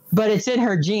 But it's in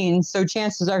her genes. So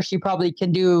chances are she probably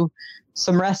can do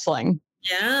some wrestling.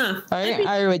 Yeah. Right?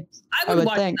 I would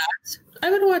watch think. That.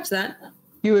 I would watch that.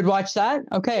 You would watch that?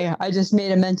 Okay. I just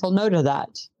made a mental note of that.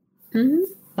 Mm-hmm.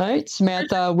 All right.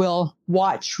 Samantha will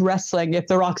watch wrestling if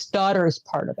The Rock's daughter is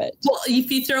part of it. Well, if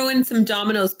you throw in some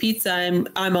Domino's pizza,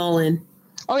 I'm all in.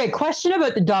 Okay. Question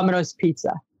about the Domino's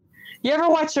pizza. You ever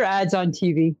watch their ads on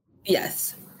TV?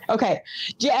 Yes. Okay.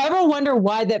 Do you ever wonder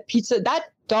why that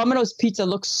Domino's pizza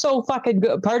looks so fucking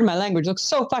good? Pardon my language. Looks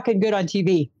so fucking good on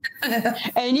TV.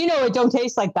 And you know, it don't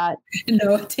taste like that.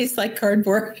 No, it tastes like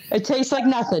cardboard. It tastes like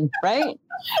nothing, right?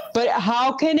 But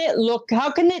how can it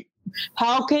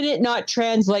not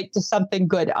translate to something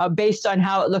good based on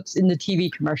how it looks in the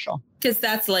TV commercial? Because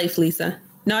that's life, Lisa.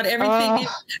 Not everything,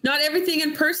 not everything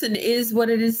in person is what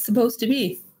it is supposed to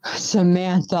be.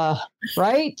 Samantha,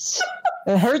 right?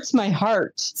 It hurts my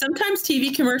heart. Sometimes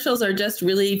TV commercials are just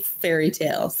really fairy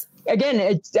tales. Again,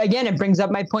 it brings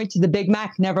up my point to the Big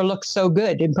Mac never looks so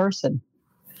good in person.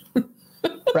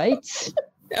 Right?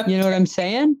 Okay. You know what I'm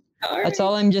saying? That's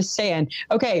all I'm just saying.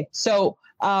 Okay, so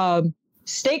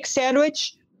steak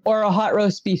sandwich or a hot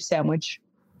roast beef sandwich?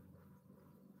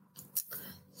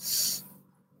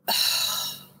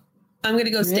 I'm going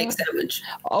to go steak sandwich.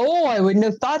 Oh, I wouldn't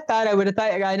have thought that. I would have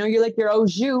thought, I know you like your au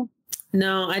jus.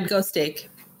 No, I'd go steak.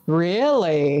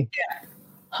 Really? Yeah.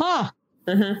 Huh.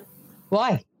 Uh-huh.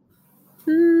 Why?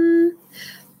 I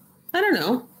don't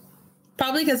know.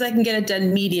 Probably because I can get it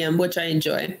done medium, which I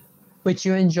enjoy. Which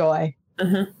you enjoy.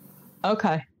 Uh-huh.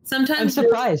 Okay. Sometimes I'm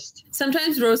surprised.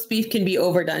 Sometimes roast beef can be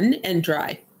overdone and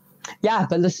dry. Yeah,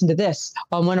 but listen to this.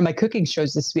 On one of my cooking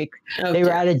shows this week, they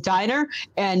were at a diner,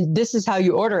 and this is how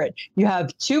you order it. You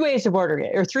have 2 ways of ordering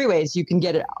it, or 3 ways. You can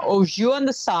get it au jus on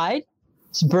the side.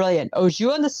 It's brilliant. Au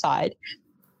jus on the side,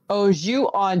 au jus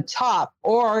on top,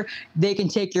 or they can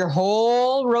take your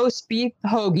whole roast beef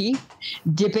hoagie,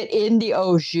 dip it in the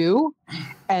au jus,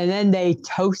 and then they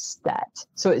toast that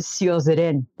so it seals it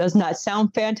in. Doesn't that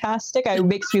sound fantastic? It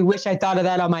makes me wish I thought of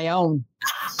that on my own.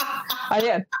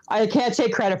 I can't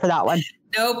take credit for that one.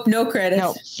 Nope, no credit.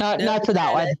 No, not for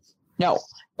that one. No,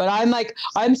 but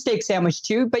I'm steak sandwich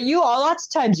too. But lots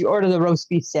of times you order the roast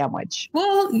beef sandwich.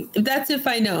 Well, that's if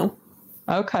I know.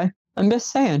 Okay, I'm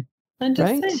just saying.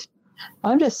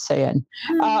 I'm just saying.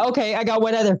 Okay, I got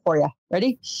one other for you.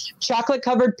 Ready? Chocolate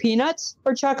covered peanuts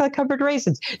or chocolate covered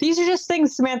raisins? These are just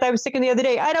things, Samantha, I was thinking the other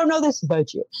day. I don't know this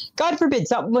about you. God forbid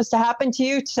something was to happen to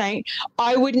you tonight.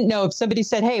 I wouldn't know if somebody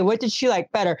said, hey, what did she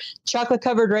like better? Chocolate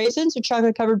covered raisins or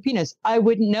chocolate covered peanuts? I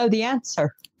wouldn't know the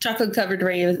answer. Chocolate covered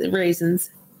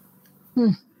raisins.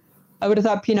 I would have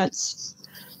thought peanuts.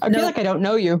 I feel like I don't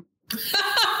know you.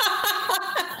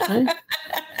 Right?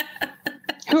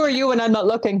 Who are you when I'm not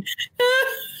looking?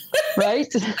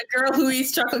 Right? A girl who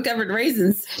eats chocolate covered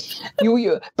raisins.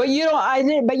 But you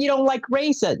don't like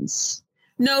raisins.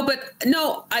 No,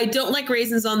 I don't like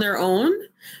raisins on their own.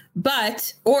 Okay,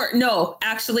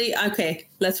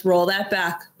 let's roll that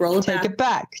back.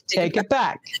 Take it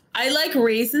back. I like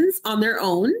raisins on their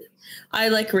own. I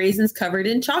like raisins covered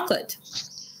in chocolate.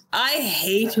 I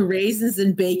hate raisins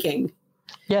in baking.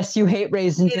 Yes, you hate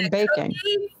raisins in baking.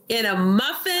 Cookie, in a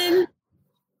muffin.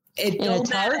 In a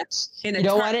tart? You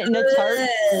don't want it in a tart?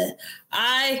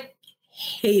 I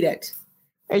hate it.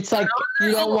 It's like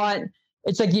you don't want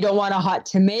a hot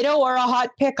tomato or a hot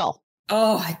pickle.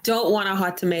 Oh, I don't want a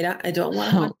hot tomato. I don't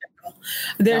want a hot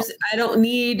pickle. I don't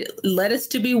need lettuce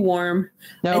to be warm.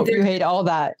 No, you hate all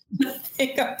that.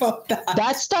 Think about that.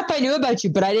 That stuff I knew about you,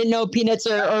 but I didn't know peanuts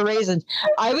or raisins.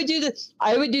 I would do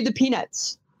the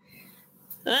peanuts.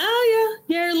 Oh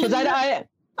yeah. Because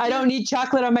I don't need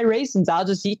chocolate on my raisins. I'll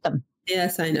just eat them.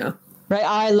 Yes, I know. Right.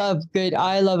 I love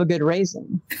a good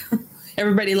raisin.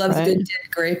 Everybody loves a good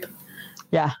dead grape.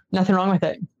 Yeah. Nothing wrong with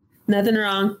it. Nothing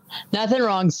wrong. Nothing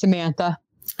wrong, Samantha.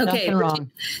 Okay. Nothing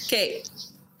wrong. Okay.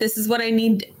 This is what I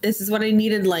need. This is what I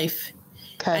need in life.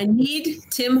 Okay. I need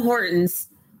Tim Hortons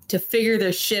to figure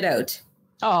their shit out.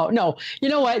 Oh, no. You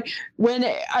know what?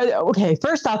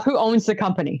 First off, who owns the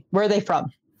company? Where are they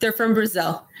from? They're from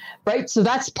Brazil. Right. So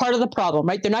that's part of the problem,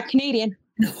 right? They're not Canadian.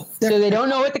 No. So they don't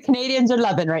know what the Canadians are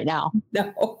loving right now.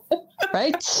 No.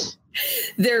 Right.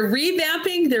 They're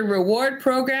revamping their reward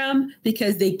program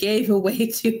because they gave away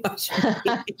too much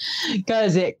money.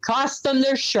 Because it cost them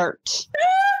their shirt.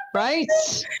 Right.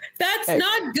 That's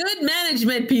not good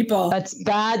management, people. That's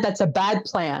bad. That's a bad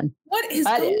plan. What is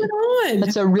going on?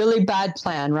 That's a really bad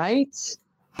plan, right?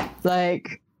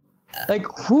 Like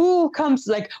who comes,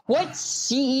 what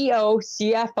CEO,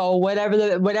 CFO,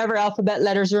 whatever alphabet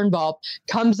letters are involved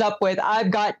comes up with, I've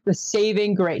got the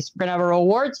saving grace. We're going to have a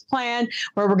rewards plan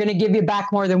where we're going to give you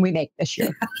back more than we make this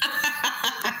year.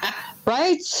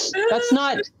 Right? That's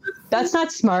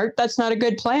not smart. That's not a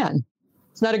good plan.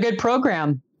 It's not a good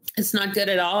program. It's not good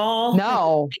at all.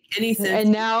 No. It doesn't make any sense.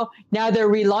 And now they're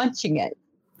relaunching it.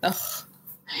 Ugh.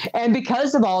 And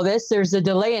because of all this, there's a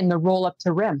delay in the roll up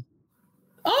to rim.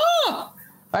 Oh,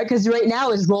 right. Because right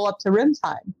now is roll up to rim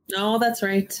time. No, that's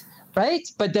right. Right.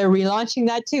 But they're relaunching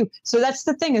that too. So that's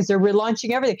the thing, is they're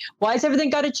relaunching everything. Why has everything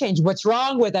got to change? What's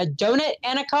wrong with a donut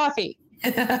and a coffee?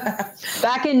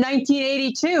 Back in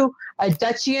 1982, a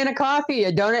Dutchie and a coffee,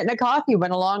 a donut and a coffee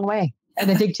went a long way.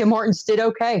 And I think Tim Hortons did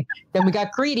okay. Then we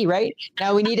got greedy, right?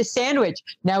 Now we need a sandwich.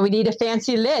 Now we need a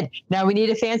fancy lid. Now we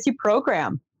need a fancy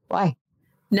program. Why?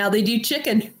 Now they do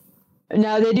chicken.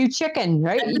 Now they do chicken,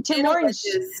 right? Tim Hortons.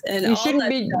 And you shouldn't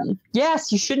be. Stuff.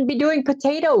 Yes, you shouldn't be doing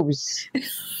potatoes.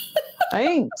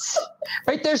 Right.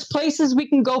 Right. There's places we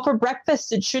can go for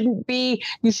breakfast. You shouldn't be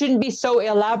so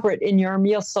elaborate in your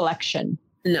meal selection.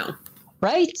 No.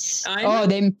 Right?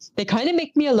 They kind of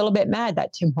make me a little bit mad,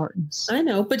 that Tim Hortons. I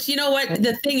know, but you know what?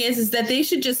 The thing is that they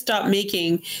should just stop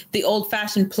making the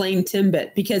old-fashioned plain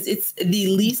Timbit because it's the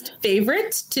least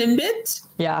favorite Timbit.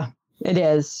 Yeah, it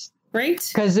is. Right?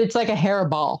 Because it's like a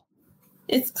hairball.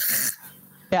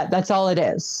 Yeah, that's all it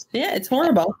is. Yeah, it's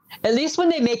horrible. At least when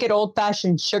they make it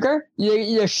old-fashioned sugar,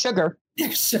 there's sugar.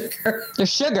 There's sugar.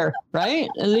 There's sugar, right?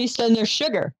 At least then there's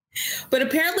sugar. But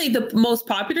apparently the most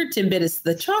popular Timbit is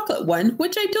the chocolate one,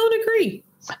 which I don't agree.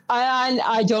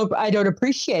 I don't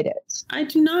appreciate it. I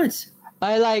do not.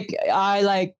 I like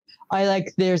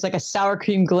there's like a sour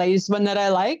cream glazed one that I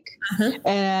like.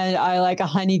 And I like a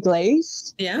honey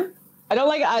glazed. Yeah. I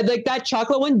like that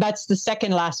chocolate one. That's the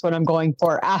second last one I'm going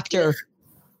for after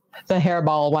the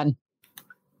hairball one.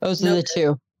 Those are the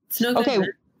two. It's no good. Okay.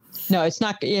 No, it's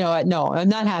not. No, I'm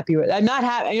not happy with it. I'm not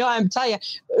happy. I'm telling you,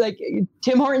 like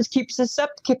Tim Hortons keeps us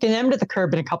up, kicking them to the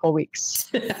curb in a couple of weeks.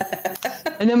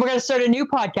 And then we're going to start a new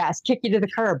podcast, Kick You to the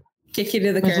Curb. Kick You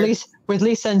to the Curb. With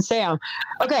Lisa and Sam.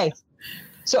 Okay.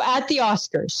 So at the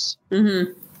Oscars,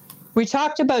 we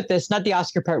talked about this, not the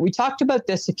Oscar part. We talked about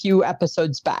this a few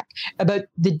episodes back about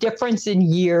the difference in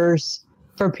years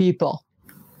for people.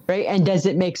 Right? And does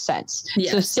it make sense?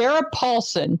 Yes. So Sarah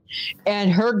Paulson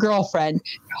and her girlfriend,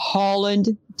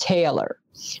 Holland Taylor.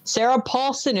 Sarah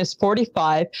Paulson is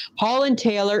 45. Holland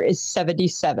Taylor is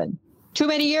 77. Too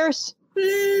many years?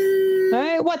 All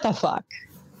right, what the fuck?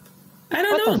 I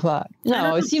don't know. What the fuck?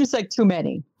 No, it seems like too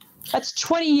many. That's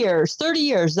 20 years, 30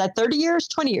 years. Is that 30 years?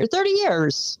 20 years, 30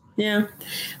 years. Yeah.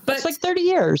 But it's like 30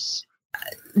 years.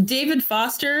 David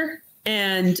Foster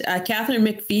and Catherine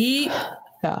McPhee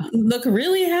look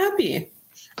really happy.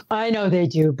 I know they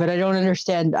do, but I don't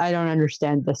understand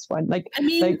this one. I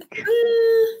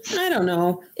don't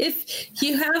know. If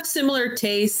you have similar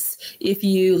tastes, if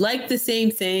you like the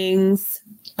same things,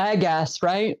 I guess,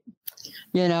 right?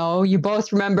 You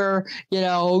both remember,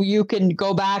 you can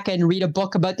go back and read a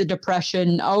book about the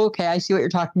Depression. Oh, okay. I see what you're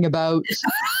talking about.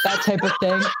 That type of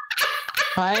thing.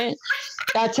 Right?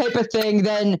 That type of thing.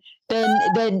 Then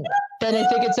I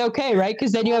think it's okay, right?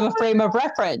 Because then you have a frame of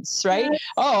reference, right? Yes.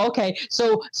 Oh, okay.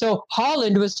 So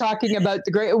Holland was talking about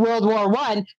the Great World War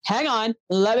I. Hang on,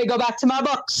 let me go back to my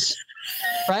books,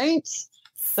 right?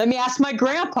 Let me ask my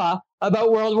grandpa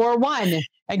about World War I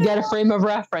and get a frame of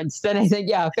reference. Then I think,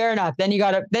 yeah, fair enough. Then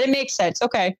then it makes sense.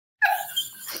 Okay.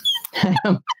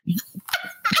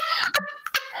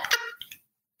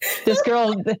 This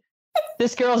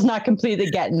girl's not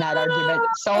completely getting that argument.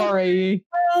 Sorry.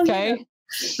 Okay.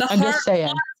 I'm just saying.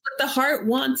 What the heart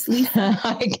wants, Lisa.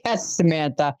 I guess,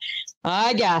 Samantha.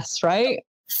 I guess, right?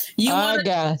 You want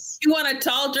a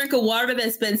tall drink of water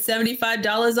that spends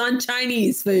 $75 on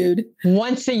Chinese food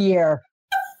once a year,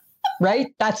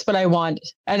 right? That's what I want,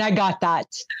 and I got that,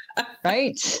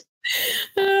 right?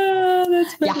 Oh,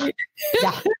 that's funny.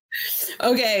 Yeah.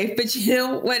 Okay, but you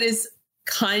know what is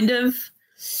kind of,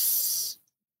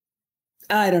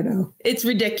 I don't know. It's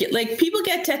ridiculous. Like people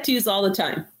get tattoos all the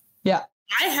time. Yeah.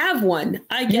 I have one.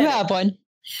 You have one.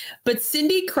 But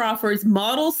Cindy Crawford's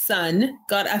model son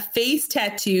got a face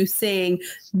tattoo saying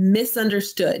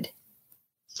misunderstood.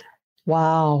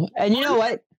 Wow. And you know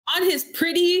what? On his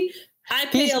pretty, I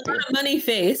pay a lot of money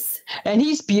face. And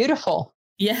he's beautiful.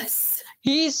 Yes.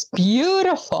 He's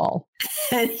beautiful.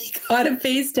 And he got a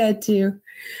face tattoo.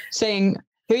 Saying,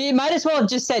 you might as well have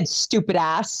just said stupid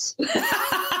ass.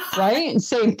 Right?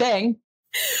 Same thing.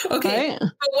 Okay. Right?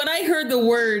 But when I heard the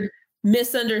word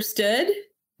misunderstood,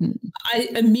 I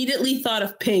immediately thought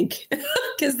of Pink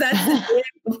because that's the name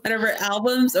of one of her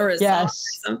albums or a song or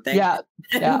something. Yeah.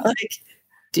 I'm like,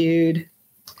 dude.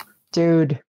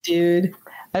 I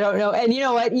don't know. And you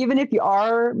know what? Even if you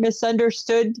are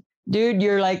misunderstood, dude,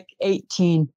 you're like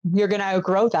 18. You're going to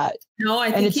outgrow that. No, I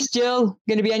think and it's still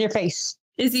going to be on your face.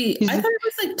 Is he? I thought it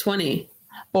was like 20.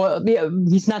 Well,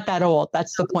 he's not that old.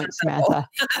 That's the point, Samantha.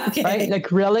 Okay. Right?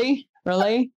 Like, really?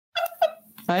 Right?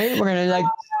 We're going to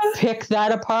pick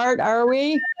that apart, are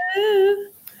we?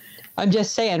 I'm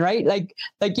just saying, right? Like,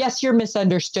 yes, you're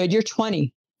misunderstood. You're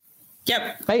 20.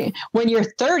 Yep. Right? When you're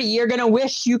 30, you're going to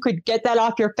wish you could get that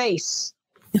off your face.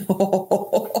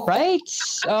 Right?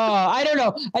 Oh, I don't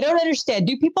know. I don't understand.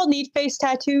 Do people need face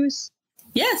tattoos?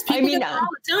 Yes, people get them all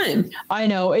the time. I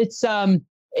know. So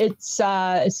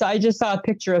I just saw a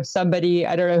picture of somebody,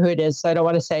 I don't know who it is, so I don't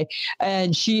want to say,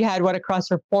 and she had one across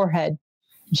her forehead.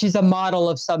 She's a model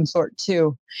of some sort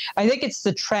too. I think it's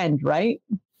the trend, right?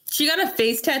 She got a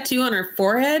face tattoo on her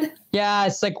forehead? Yeah,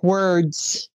 it's like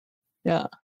words. Yeah.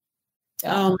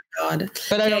 Oh my God.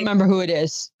 But I don't remember who it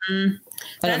is. I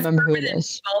don't remember who it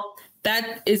is. Well,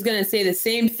 that is going to say the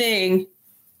same thing.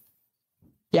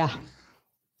 Yeah.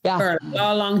 Yeah. For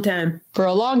a long time. For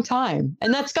a long time.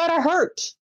 And that's got to hurt.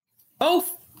 Oh,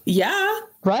 yeah.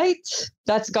 Right?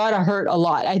 That's got to hurt a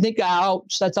lot. I think,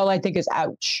 ouch. That's all I think is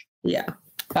ouch. Yeah.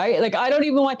 Right? Like, I don't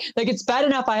even want, like, it's bad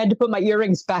enough I had to put my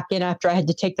earrings back in after I had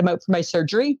to take them out for my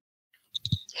surgery.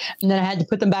 And then I had to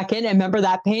put them back in. And remember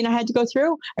that pain I had to go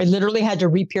through? I literally had to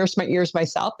re-pierce my ears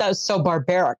myself. That was so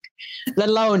barbaric, let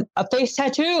alone a face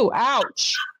tattoo.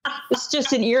 Ouch. It's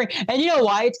just an earring. And you know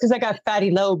why? It's because I got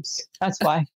fatty lobes. That's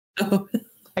why.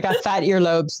 I got fat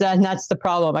earlobes. And that's the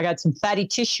problem. I got some fatty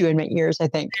tissue in my ears, I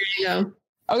think. There you go.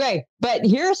 Okay, but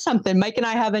here's something. Mike and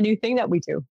I have a new thing that we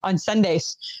do on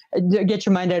Sundays. Get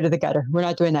your mind out of the gutter. We're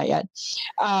not doing that yet.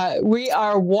 We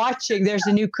are watching. There's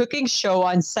a new cooking show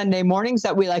on Sunday mornings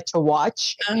that we like to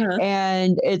watch,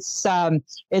 and it's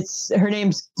her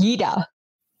name's Gita.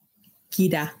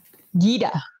 Gita.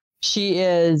 She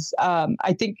is.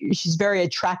 I think she's very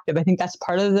attractive. I think that's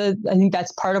part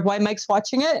of why Mike's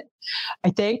watching it. I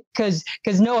think because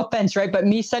no offense, right? But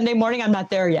me Sunday morning, I'm not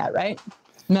there yet, right?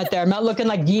 I'm not there. I'm not looking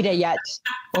like Gita yet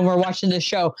when we're watching the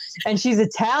show. And she's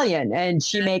Italian and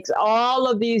she makes all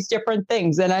of these different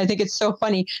things. And I think it's so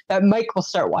funny that Mike will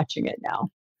start watching it now.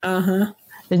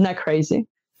 Isn't that crazy?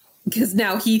 Because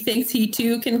now he thinks he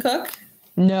too can cook?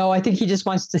 No, I think he just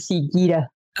wants to see Gita.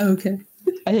 Okay.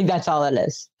 I think that's all it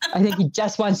is. I think he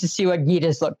just wants to see what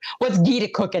Gita's look. What's Gita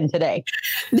cooking today?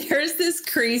 There's this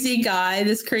crazy guy,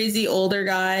 this crazy older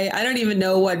guy. I don't even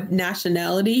know what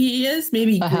nationality he is.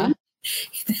 Maybe Greek.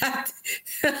 That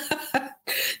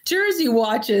Jersey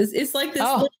watches. It's like this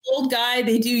little old guy.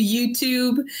 They do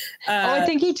YouTube. I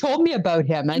think he told me about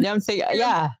him. I don't say,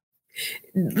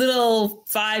 little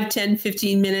 5, 10,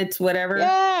 15 minutes, whatever.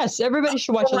 Yes, everybody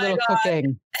should watch a little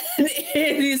cooking. And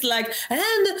he's like,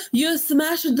 and you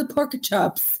smashed the pork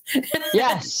chops.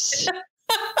 Yes.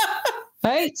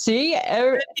 Right? See,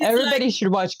 everybody should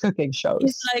watch cooking shows.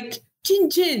 He's like,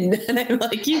 chin. And I'm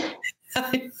like,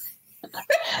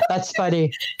 That's funny.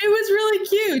 It was really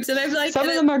cute. And I'm like, some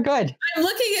of them are good. I'm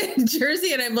looking at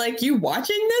Jersey and I'm like, you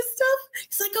watching this stuff?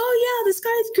 He's like, oh yeah, this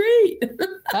guy's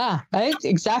great. Right?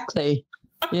 Exactly.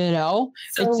 You know,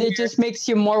 it just makes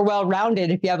you more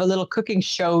well-rounded if you have a little cooking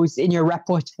shows in your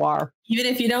repertoire. Even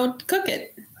if you don't cook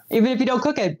it.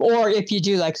 Or if you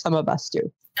do like some of us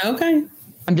do. Okay.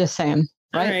 I'm just saying.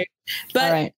 Right? All right. But,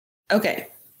 all right. Okay.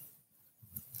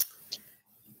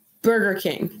 Burger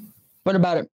King. What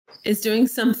about it? Is doing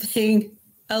something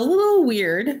a little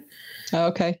weird.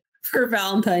 Okay. For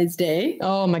Valentine's Day.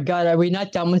 Oh my God. Are we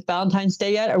not done with Valentine's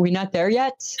Day yet? Are we not there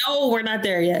yet? No, we're not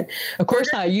there yet. Of course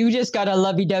not. You just got a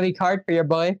lovey-dovey card for your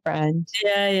boyfriend.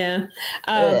 Yeah.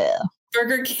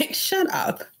 Burger King, shut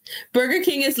up. Burger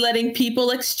King is letting people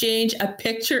exchange a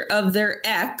picture of their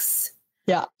ex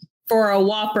for a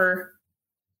Whopper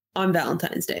on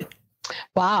Valentine's Day.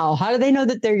 Wow. How do they know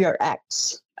that they're your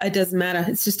ex? It doesn't matter.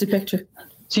 It's just a picture.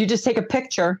 So you just take a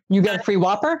picture, you get a free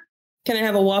Whopper? Can I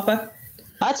have a Whopper?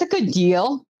 That's a good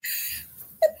deal.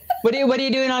 What are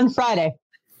you doing on Friday?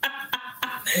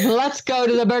 Let's go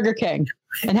to the Burger King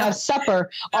and have supper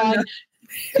on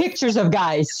pictures of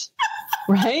guys.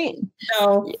 Right?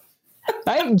 No.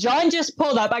 Right? John just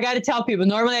pulled up. I got to tell people,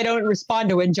 normally I don't respond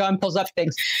to when John pulls up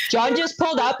things. John just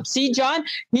pulled up. See, John?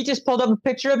 He just pulled up a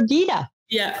picture of Gita.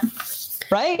 Yeah.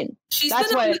 Right? She's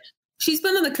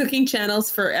been on the cooking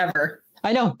channels forever.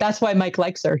 I know. That's why Mike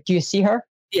likes her. Do you see her?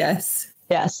 Yes.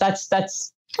 Yes.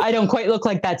 That's, I don't quite look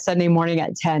like that Sunday morning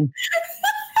at 10.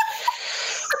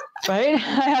 Right?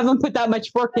 I haven't put that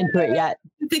much work into it yet.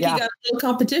 I think you got a little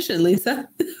competition, Lisa.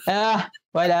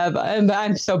 Whatever.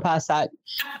 I'm so past that.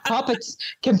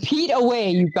 Compete away,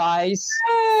 you guys.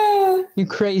 You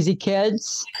crazy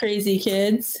kids. Crazy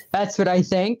kids. That's what I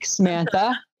think,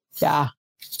 Samantha. Yeah.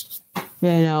 You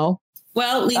know.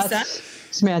 Well, Lisa.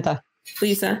 Samantha.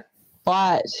 Lisa.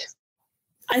 What?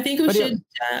 I think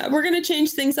we're going to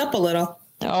change things up a little.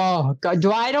 Oh, God.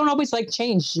 I don't always like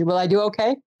change. Will I do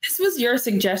okay? This was your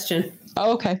suggestion.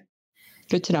 Oh, okay.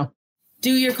 Good to know.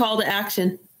 Do your call to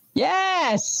action.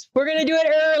 Yes. We're going to do it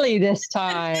early this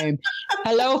time.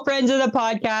 Hello, friends of the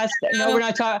podcast. No,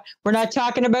 we're not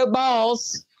talking about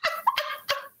balls.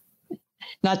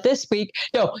 Not this week.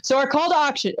 No. So our call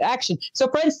to action. So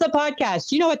friends of the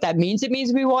podcast, you know what that means? It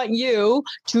means we want you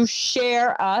to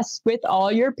share us with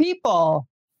all your people.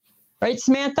 Right,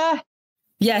 Samantha?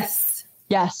 Yes.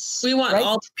 Yes. We want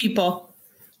all the people.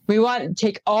 We want to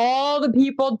take all the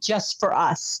people just for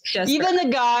us. Even the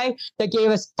guy that gave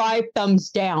us 5 thumbs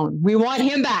down. We want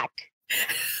him back.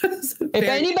 If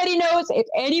anybody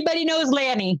knows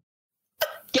Lanny,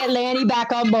 get Lanny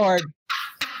back on board.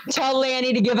 Tell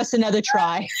Lanny to give us another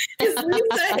try.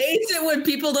 Lisa hates it when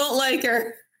people don't like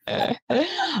her.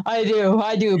 I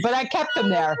do. But I kept him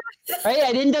there, right?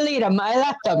 I didn't delete him. I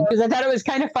left him because I thought it was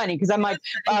kind of funny because I'm like,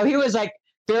 he was like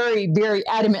very, very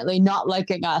adamantly not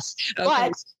liking us. Okay.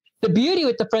 But the beauty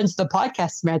with the Friends of the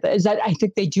Podcast, Samantha, is that I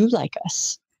think they do like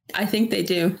us. I think they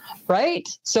do. Right?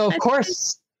 So, of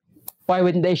course, why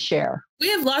wouldn't they share? We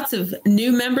have lots of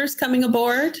new members coming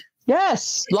aboard.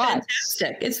 Yes, lots.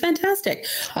 Fantastic. It's fantastic.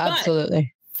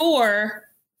 Absolutely. But for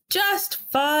just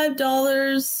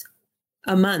 $5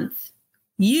 a month,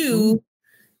 you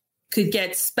could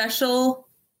get special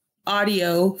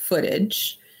audio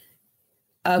footage.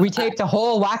 We taped a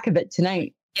whole whack of it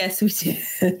tonight. Yes, we did.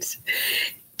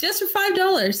 Just for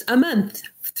 $5 a month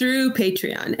through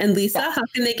Patreon. And Lisa, how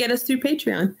can they get us through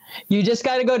Patreon? You just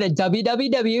got to go to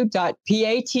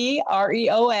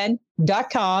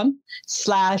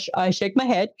www.patreon.com/I Shake My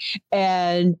Head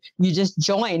and you just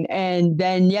join. And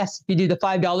then, yes, if you do the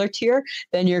 $5 tier,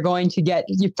 then you're going to get,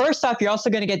 first off, you're also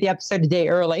going to get the episode a day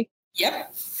early.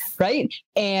 Yep. Right.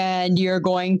 And you're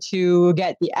going to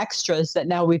get the extras that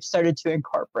now we've started to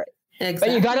incorporate. Exactly.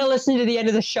 But you got to listen to the end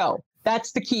of the show.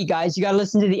 That's the key, guys. You got to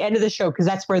listen to the end of the show because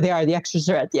that's where they are. The extras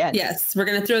are at the end. Yes, we're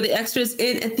going to throw the extras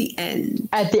in at the end.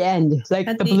 At the end, like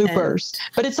the bloopers.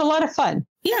 But it's a lot of fun.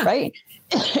 Yeah. Right?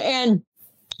 And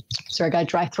sorry, I got a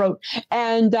dry throat.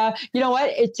 And you know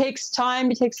what? It takes time.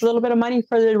 It takes a little bit of money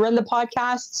to run the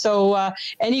podcast. So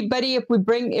anybody, if we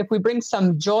bring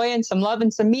some joy and some love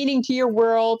and some meaning to your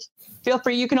world, feel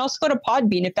free. You can also go to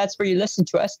Podbean if that's where you listen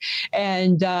to us,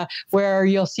 and where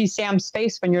you'll see Sam's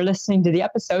face when you're listening to the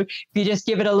episode. If you just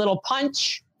give it a little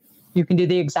punch, you can do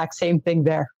the exact same thing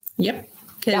there. Yep.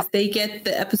 Because they get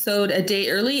the episode a day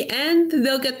early and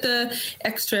they'll get the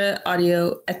extra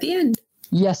audio at the end.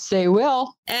 Yes, they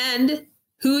will. And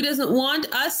who doesn't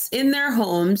want us in their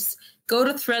homes? Go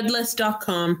to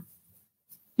threadless.com.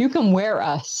 You can wear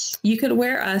us. You could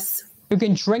wear us. You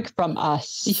can drink from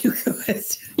us. You could.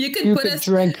 You could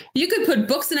drink. You could put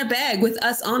books in a bag with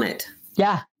us on it.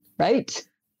 Yeah, right.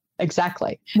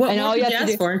 Exactly. What all you have to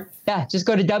do for? Yeah, just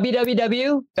go to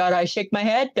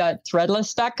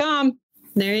www.ishakemyhead.threadless.com.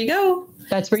 There you go.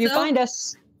 That's where you find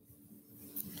us.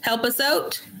 Help us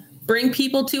out. Bring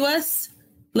people to us.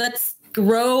 Let's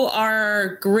grow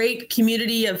our great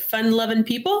community of fun-loving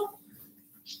people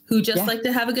who just like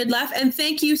to have a good laugh. And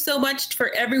thank you so much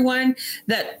for everyone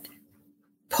that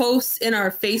posts in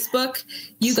our Facebook.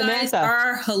 You Samantha, guys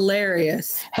are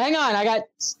hilarious. Hang on. I got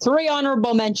 3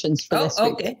 honorable mentions for this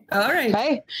week. Okay. All right.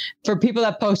 Okay. For people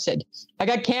that posted. I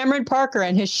got Cameron Parker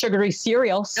and his sugary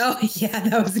cereals. Oh, yeah.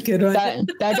 That was a good one.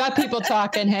 That got people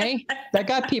talking. Hey, that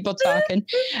got people talking.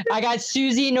 I got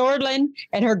Susie Nordland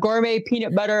and her gourmet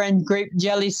peanut butter and grape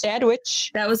jelly sandwich.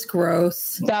 That was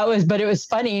gross. But it was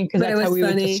funny because that's how we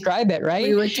would describe it, right?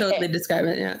 We would totally describe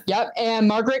it. Yeah. Yep. And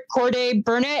Margaret Corday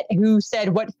Burnett, who said,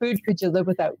 "What food could you live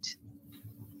without?"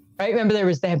 Right? Remember there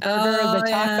was the burger, the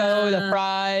taco, the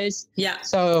fries. Yeah.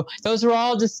 So those were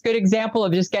all just good example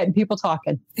of just getting people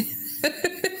talking.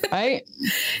 Right?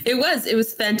 It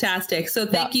was fantastic. So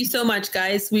thank you so much,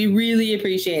 guys. We really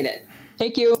appreciate it.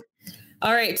 Thank you.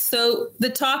 All right. So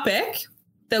the topic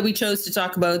that we chose to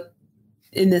talk about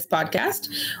in this podcast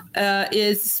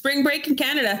is spring break in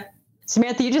Canada.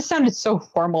 Samantha, you just sounded so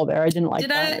formal there. I didn't like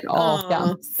that at all.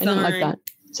 Yeah, I didn't like that.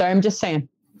 Sorry, I'm just saying.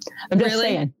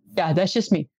 Saying. Yeah, that's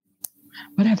just me.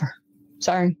 Whatever.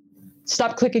 Sorry.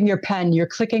 Stop clicking your pen. You're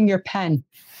clicking your pen.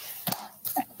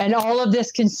 And all of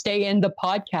this can stay in the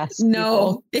podcast.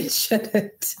 No, it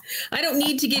shouldn't. I don't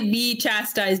need to be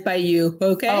chastised by you.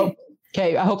 Okay. Oh,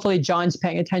 okay. Hopefully John's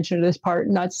paying attention to this part,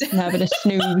 not having a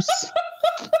snooze.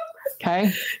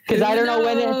 Okay. Because I don't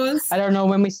know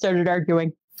when we started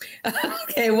arguing.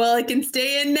 Okay, well, it can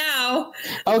stay in now.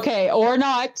 Okay, or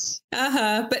not.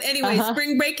 But anyway,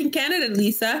 spring break in Canada,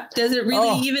 Lisa. Does it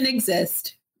really even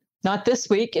exist? Not this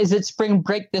week. Is it spring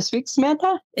break this week,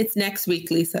 Samantha? It's next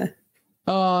week, Lisa.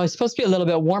 Oh, it's supposed to be a little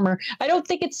bit warmer. I don't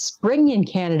think it's spring in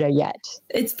Canada yet.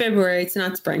 It's February. It's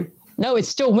not spring. No, it's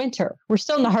still winter. We're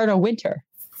still in the heart of winter,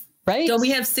 right? Don't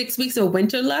we have 6 weeks of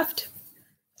winter left?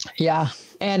 Yeah,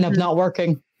 and of not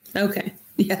working. Okay.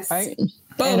 Yes. Right.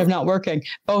 And of not working.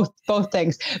 Both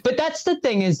things. But that's the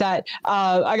thing is that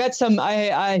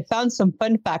I found some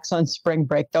fun facts on spring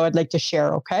break, though I'd like to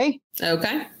share. Okay.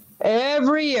 Okay.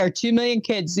 Every year, 2 million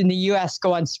kids in the U.S.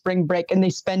 go on spring break and they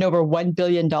spend over $1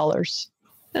 billion. Oh,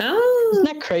 isn't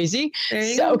that crazy.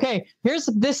 So, okay,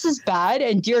 this is bad.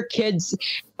 And dear kids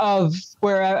and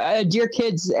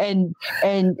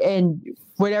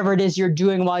whatever it is you're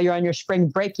doing while you're on your spring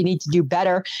break, you need to do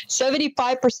better.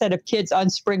 75% of kids on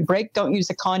spring break don't use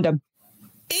a condom.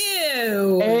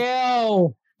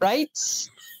 Ew. Right?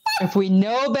 If we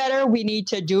know better, we need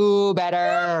to do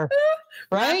better.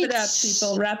 Right? Wrap it up,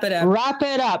 people. Wrap it up. Wrap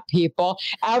it up, people.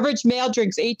 Average male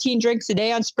drinks 18 drinks a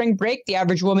day on spring break. The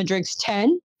average woman drinks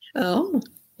 10. Oh.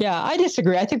 Yeah, I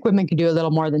disagree. I think women can do a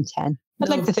little more than 10. I'd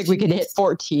like to think we could hit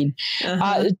 14.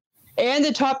 And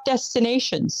the top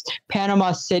destinations: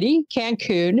 Panama City,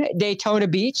 Cancun, Daytona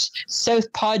Beach,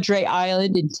 South Padre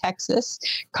Island in Texas,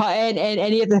 and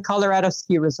any of the Colorado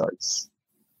ski resorts.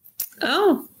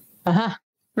 Oh.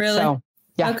 Really? So,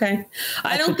 yeah. Okay.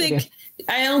 I don't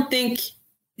think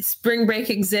spring break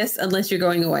exists unless you're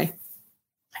going away.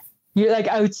 You're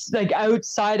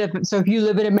outside of, so if you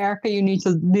live in America, you need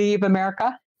to leave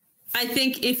America? I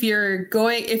think if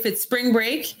it's spring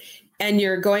break and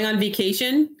you're going on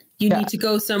vacation, you need to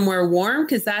go somewhere warm,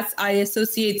 because I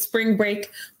associate spring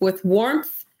break with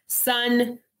warmth,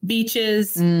 sun,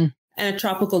 beaches, and a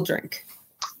tropical drink.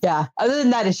 Yeah. Other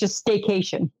than that, it's just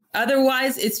staycation.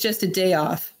 Otherwise, it's just a day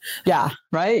off. Yeah.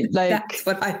 Right. Like, that's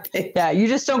what I think. Yeah. You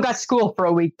just don't got school for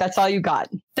a week. That's all you got.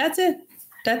 That's it.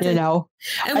 That's it.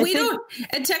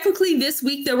 And technically this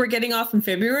week that we're getting off in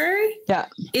February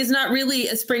is not really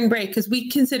a spring break, because we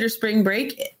consider spring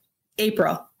break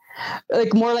April.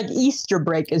 Like more like Easter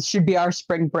break. It should be our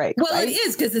spring break. Well, right? It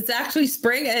is, because it's actually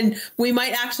spring and we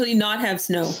might actually not have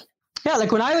snow. Yeah,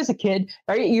 like when I was a kid,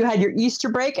 right, you had your Easter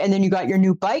break and then you got your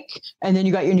new bike and then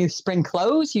you got your new spring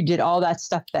clothes. You did all that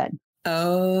stuff then.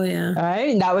 Oh, yeah. All right.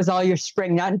 And that was all your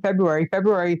spring, not in February.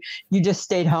 February, you just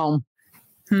stayed home.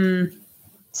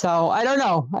 So I don't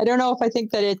know. I don't know if I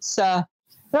think that it's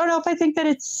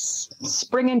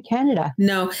spring in Canada.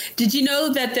 No. Did you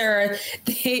know that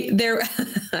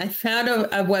I found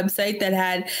a website that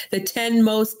had the 10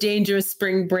 most dangerous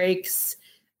spring breaks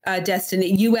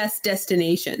U.S.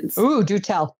 destinations. Ooh, do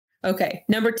tell. Okay.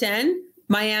 Number 10,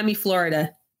 Miami,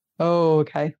 Florida. Oh,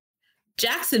 okay.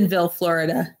 Jacksonville,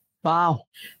 Florida. Wow.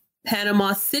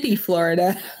 Panama City,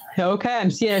 Florida. Okay,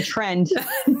 I'm seeing a trend.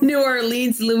 New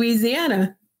Orleans,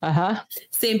 Louisiana.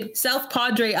 Same. South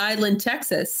Padre Island,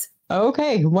 Texas.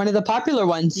 Okay, one of the popular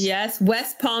ones. Yes.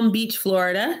 West Palm Beach,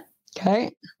 Florida.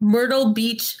 Okay. Myrtle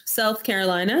Beach, South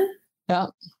Carolina. Yeah.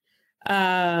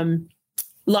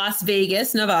 Las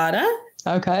Vegas, Nevada.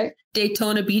 Okay.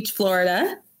 Daytona Beach,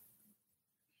 Florida.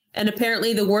 And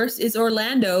apparently the worst is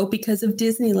Orlando because of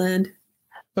Disneyland.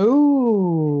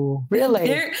 Oh,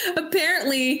 really?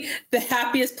 Apparently the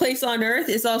happiest place on earth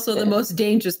is also the most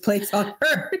dangerous place on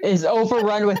earth. Is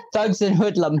overrun with thugs and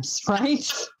hoodlums,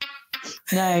 right?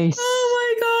 Nice.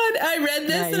 Oh my God. I read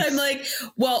this and I'm like,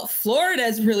 well, Florida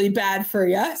is really bad for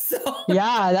you. So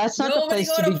yeah, that's not the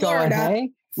place to be going,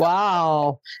 hey?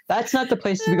 Wow. That's not the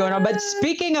place to be going on. But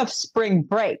speaking of spring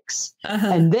breaks,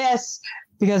 and this,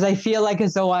 because I feel like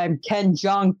as though I'm Ken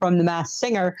Jeong from The Masked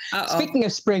Singer. Speaking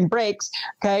of spring breaks,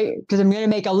 okay, because I'm going to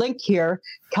make a link here.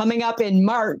 Coming up in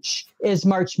March is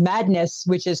March Madness,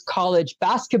 which is college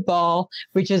basketball,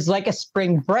 which is like a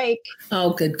spring break.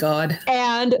 Oh, good God.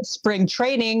 And spring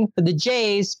training for the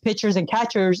Jays, pitchers and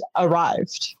catchers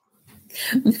arrived.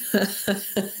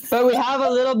 But we have a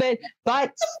little bit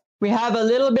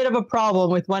of a problem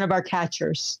with one of our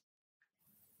catchers.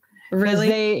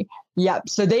 Really?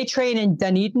 So they train in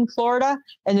Dunedin, Florida,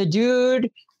 and the dude,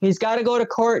 he's got to go to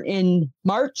court in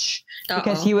March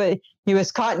because he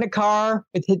was caught in a car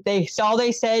with they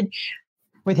said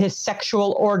with his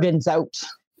sexual organs out.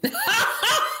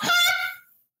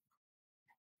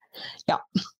 Yeah.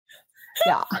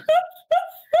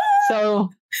 So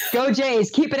go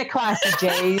Jays, keeping it classy,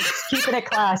 Jays, keeping it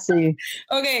classy.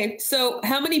 Okay, so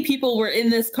how many people were in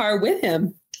this car with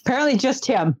him? Apparently, just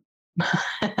him.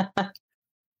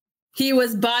 He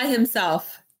was by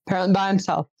himself. Apparently by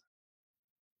himself.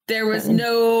 There was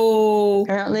no...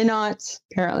 Apparently not.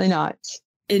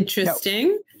 Interesting.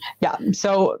 No. Yeah.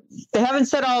 So they haven't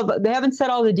said all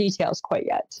the details quite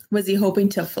yet. Was he hoping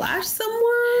to flash someone?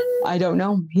 I don't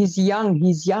know. He's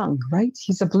young, right?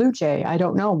 He's a Blue Jay. I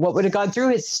don't know. What would have gone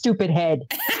through his stupid head?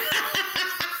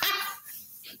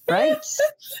 Right?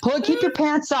 Keep your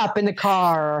pants up in the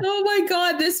car. Oh my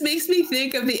God. This makes me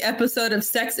think of the episode of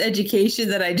Sex Education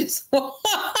that I just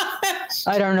watched.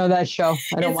 I don't know that show.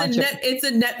 I don't watch it. It's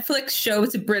a Netflix show.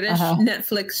 It's a British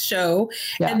Netflix show.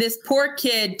 Yeah. And this poor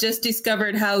kid just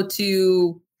discovered how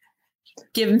to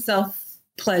give himself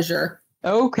pleasure.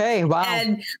 Okay. Wow.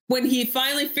 And when he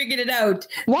finally figured it out.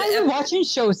 Why are you watching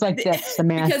shows like this,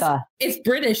 Samantha? Because it's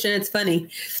British and it's funny.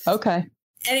 Okay.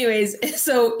 anyways,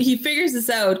 so he figures this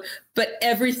out, but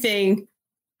everything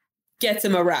gets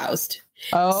him aroused.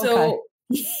 Oh, so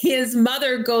his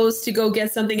mother goes to go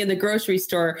get something in the grocery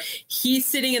store. He's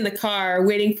sitting in the car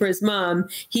waiting for his mom.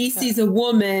 He sees a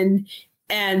woman,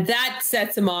 and that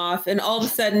sets him off. And all of a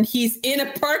sudden, he's in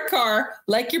a parked car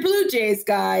like your Blue Jays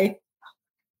guy.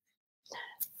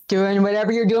 Doing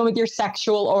whatever you're doing with your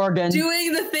sexual organ.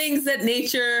 Doing the things that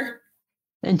nature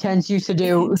intends you to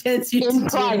do in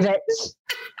private.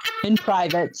 In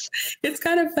private. It's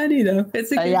kind of funny, though.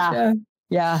 It's a good show.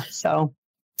 Yeah, so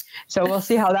we'll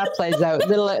see how that plays out.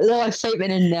 Little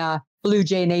excitement in Blue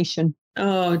Jay Nation.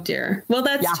 Oh dear. Well,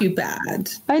 that's too bad.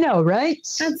 I know, right?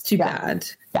 That's too bad.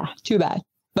 Yeah, too bad.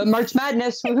 But March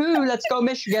Madness, woohoo! Let's go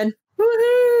Michigan.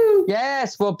 Woohoo!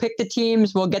 Yes, we'll pick the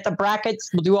teams. We'll get the brackets.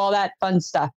 We'll do all that fun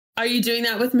stuff. Are you doing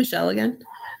that with Michelle again?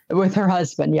 With her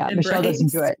husband, yeah. And Michelle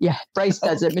doesn't do it. Yeah, Bryce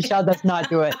does it. Michelle does not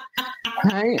do it.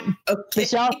 Right? Okay.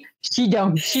 Michelle, she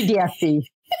DFB.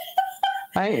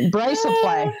 Right? Bryce will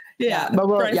play. Yeah, but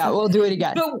we'll do it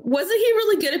again. But wasn't he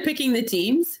really good at picking the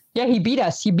teams? Yeah, he beat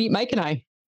us. He beat Mike and I.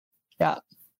 Yeah.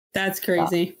 That's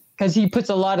crazy. Because he puts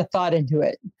a lot of thought into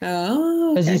it.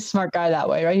 Oh. Because he's a smart guy that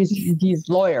way, right? He's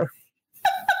lawyer.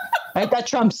 Right? That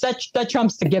trumps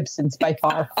the Gibsons by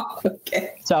far.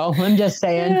 Okay. So I'm just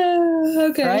saying.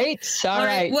 Okay. Right? All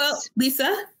right. Well,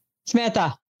 Lisa.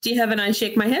 Samantha. Do you have an I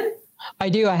shake my head? I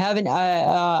do. I haven't.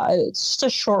 It's just a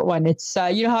short one. It's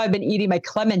you know how I've been eating my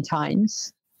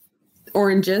clementines,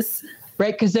 oranges,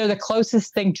 right? Because they're the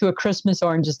closest thing to a Christmas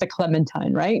orange is the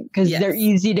clementine, right? Because they're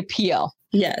easy to peel.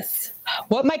 Yes.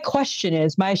 What my question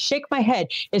is, my shake my head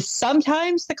is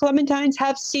sometimes the clementines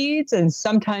have seeds and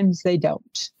sometimes they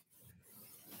don't,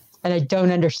 and I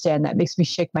don't understand that. It makes me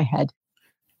shake my head.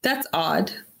 That's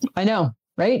odd. I know,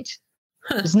 right?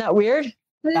 Huh. Isn't that weird?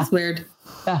 That is weird.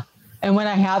 Yeah. And when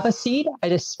I have a seed, I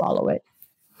just swallow it.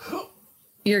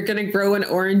 You're going to grow an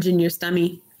orange in your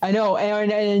stomach. I know.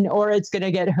 Or it's going to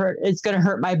get hurt. It's going to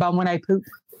hurt my bum when I poop.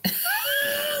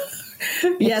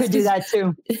 You could do that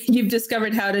too. You've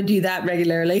discovered how to do that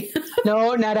regularly.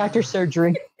 No, not after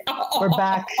surgery. We're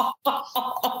back.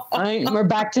 We're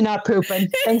back to not pooping.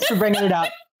 Thanks for bringing it up.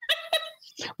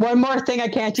 One more thing I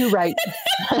can't do right.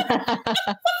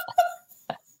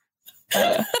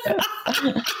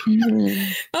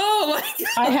 Oh my God.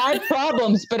 I had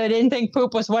problems, but I didn't think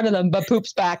poop was one of them. But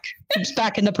poop's back. Poop's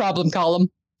back in the problem column.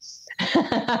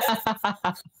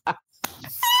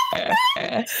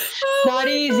 Not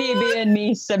easy being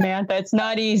me, Samantha. It's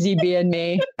not easy being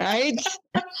me, right?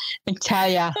 I tell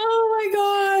ya. Oh my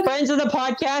God. Friends of the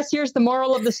podcast, here's the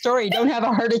moral of the story. Don't have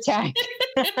a heart attack.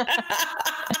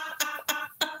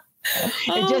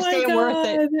 It just ain't worth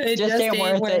it. It just ain't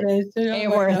worth it.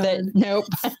 Ain't worth it. Nope.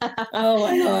 Oh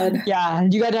my God. Yeah.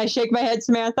 You got to shake my head,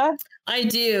 Samantha? I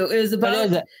do. It was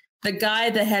about the guy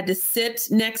that had to sit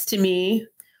next to me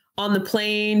on the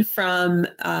plane from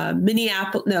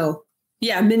Minneapolis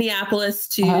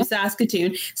to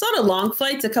Saskatoon. It's not a long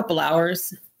flight. It's a couple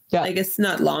hours. Yeah. I guess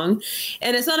not long.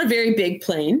 And it's not a very big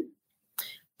plane,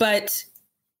 but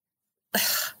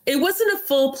it wasn't a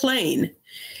full plane.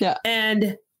 Yeah.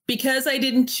 And because I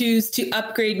didn't choose to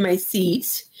upgrade my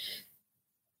seat,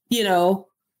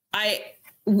 I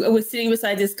was sitting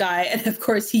beside this guy, and of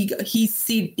course he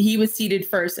was seated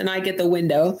first, and I get the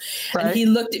window. Right. And he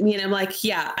looked at me, and I'm like,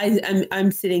 "Yeah,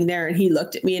 I'm sitting there." And he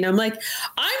looked at me, and I'm like,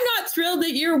 "I'm not thrilled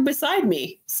that you're beside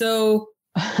me." So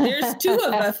there's two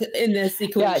of us in this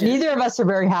equation. Yeah, neither of us are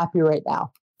very happy right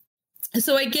now.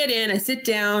 So I get in, I sit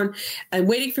down, I'm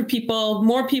waiting for people,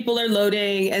 more people are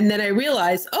loading, and then I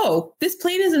realize, oh, this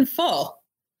plane isn't full.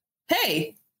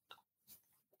 Hey,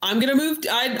 I'm going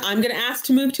to ask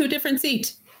to move to a different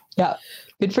seat. Yeah.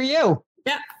 Good for you.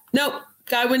 Yeah. Nope.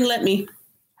 Guy wouldn't let me.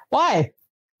 Why?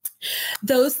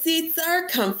 Those seats are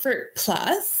Comfort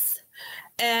Plus.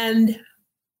 And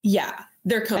yeah,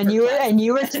 they're Comfort Plus. And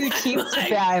you were too cheap to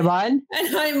buy one.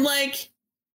 And I'm like,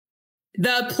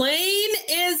 the plane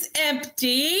is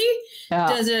empty. Yeah.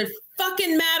 Does it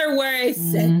fucking matter where I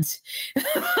sit?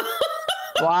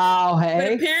 Wow, hey.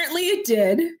 But apparently it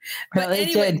did. But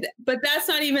anyway, but that's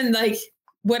not even like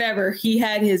whatever. He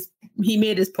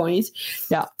made his point.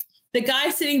 Yeah. The guy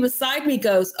sitting beside me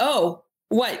goes, "Oh,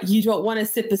 what? You don't want to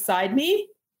sit beside me?"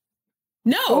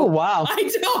 No. Oh, wow. I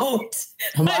don't.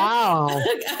 Wow.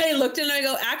 I looked and I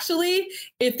go, actually,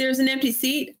 if there's an empty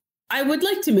seat, I would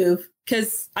like to move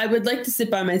because I would like to sit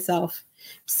by myself.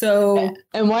 So,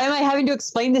 and why am I having to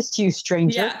explain this to you,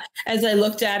 stranger? Yeah. As I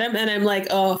looked at him and I'm like,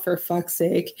 oh, for fuck's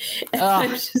sake. And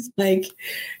I'm just like,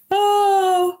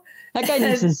 oh, that guy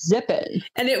needs to zip it.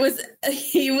 And he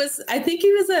was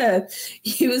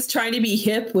trying to be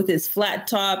hip with his flat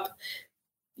top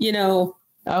you know.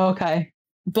 Oh, okay.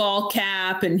 Ball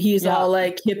cap, and he's all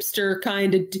like hipster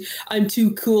kind of, I'm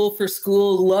too cool for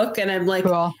school look. And I'm like,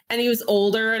 cool. And he was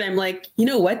older, and I'm like, you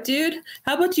know what, dude?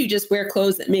 How about you just wear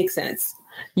clothes that make sense?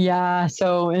 Yeah.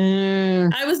 So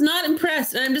I was not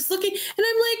impressed. And I'm just looking, and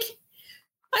I'm like,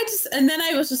 and then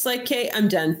I was just like, okay, I'm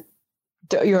done.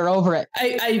 You're over it.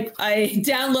 I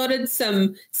downloaded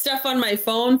some stuff on my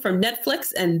phone from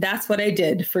Netflix, and that's what I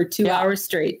did for 2 hours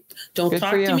straight. Don't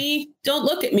talk to me. Don't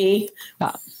look at me.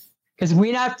 Because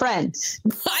we're not friends.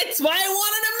 That's why I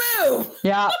wanted to move.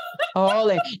 Yeah.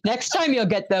 Holy. Next time you'll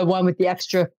get the one with the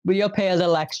extra. You'll pay a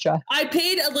little extra. I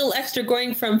paid a little extra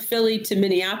going from Philly to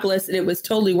Minneapolis, and it was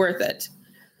totally worth it.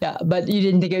 Yeah, but you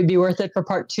didn't think it would be worth it for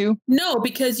part 2? No,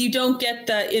 because you don't get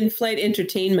the in-flight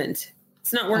entertainment.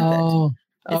 It's not worth it.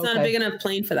 It's not a big enough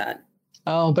plane for that.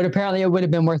 Oh, but apparently it would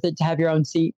have been worth it to have your own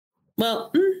seat.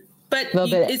 Well, but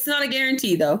it's not a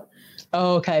guarantee, though.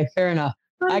 Oh, okay. Fair enough.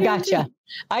 I got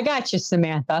you,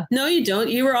 Samantha. No, you don't.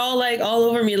 You were all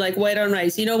over me like white on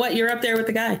rice. You know what? You're up there with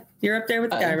the guy. You're up there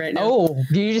with the guy right now. Oh,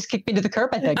 you just kicked me to the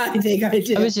curb, I think. I think I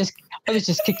did. I was just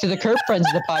kicked to the curb, friends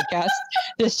of the podcast.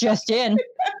 This just in.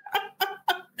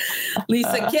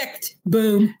 Lisa kicked.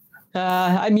 Boom.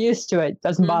 I'm used to it.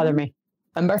 Doesn't bother me.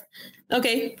 Remember?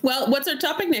 Okay. Well, what's our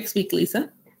topic next week, Lisa?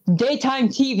 Daytime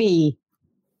TV.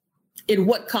 In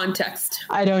what context?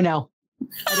 I don't know.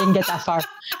 I didn't get that far.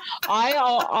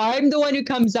 I'm the one who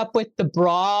comes up with the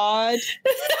broad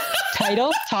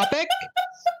topic.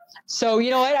 So you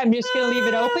know what? I'm just going to leave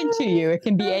it open to you. It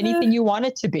can be anything you want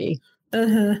it to be.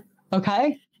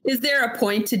 Okay. Is there a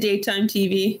point to daytime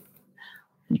TV?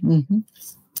 Mm-hmm.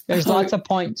 There's lots of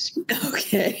points.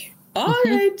 Okay. All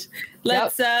right.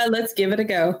 Let's give it a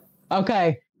go.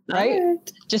 Okay.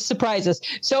 Right. Just surprise us.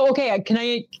 So, okay. Can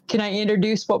I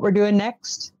introduce what we're doing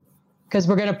next? Because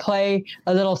we're going to play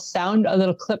a little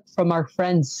clip from our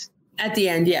friends. At the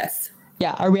end, yes.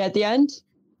 Yeah. Are we at the end?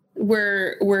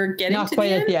 We're getting not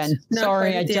quite at the end.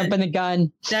 Sorry, I jumped in the gun.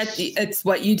 It's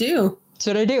what you do. That's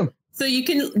what I do. So you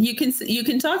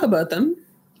can talk about them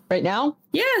right now.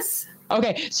 Yes.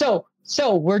 Okay. So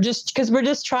we're just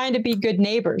trying to be good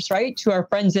neighbors, right, to our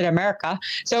friends in America.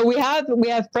 So we have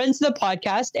friends of the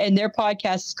podcast, and their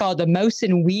podcast is called the Mouse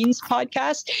and Weens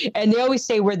podcast, and they always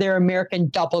say we're their American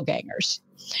doppelgangers.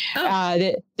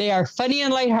 Oh. They are funny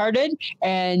and lighthearted,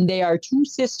 and they are two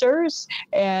sisters,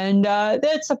 and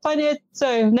it's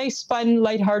a nice, fun,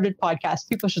 lighthearted podcast.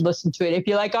 People should listen to it. If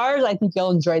you like ours, I think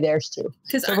you'll enjoy theirs too.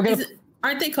 Because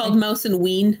aren't they called Mouse and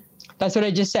Ween? That's what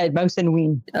I just said, Mouse and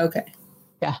Ween. Okay.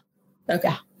 Yeah.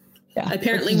 Okay. Yeah.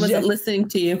 Apparently wasn't listening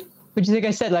to you. What do you think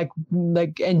I said? Like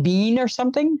and Bean or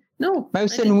something? No.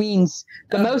 Mouse and Weens.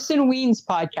 The Mouse and Weens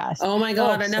podcast. Oh my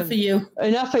God! Enough of you.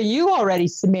 Enough of you already,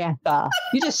 Samantha.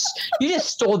 You just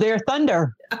stole their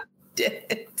thunder. I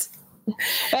did.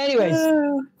 Anyways,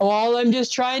 well, I'm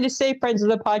just trying to say, friends of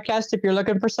the podcast, if you're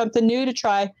looking for something new to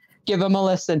try, give them a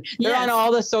listen. They're on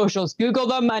all the socials. Google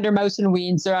them under Mouse and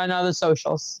Weens. They're on all the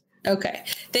socials. Okay.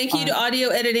 Thank you to Audio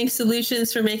Editing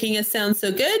Solutions for making us sound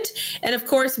so good. And of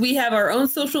course, we have our own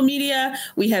social media.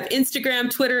 We have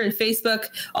Instagram, Twitter, and Facebook.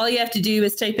 All you have to do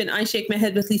is type in I Shake My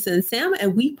Head with Lisa and Sam,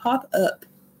 and we pop up.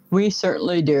 We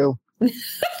certainly do. We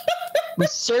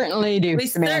certainly do,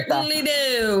 Samantha. Certainly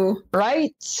do.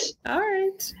 Right? All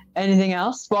right. Anything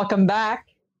else? Welcome back.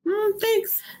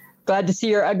 Thanks. Glad to see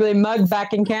your ugly mug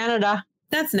back in Canada.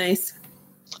 That's nice.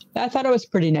 I thought it was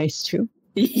pretty nice too.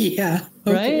 Yeah.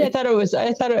 Okay. Right. I thought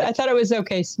it was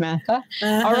okay, Samantha.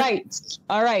 All right.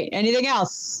 Anything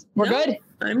else? We're good.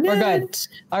 We're good.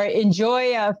 All right.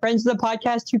 Enjoy, friends of the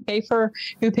podcast who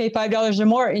pay $5 or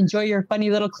more. Enjoy your funny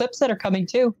little clips that are coming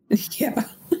too. Yeah.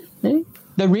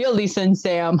 The real Lisa and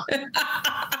Sam. Have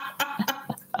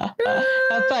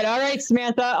fun. All right,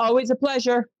 Samantha. Always a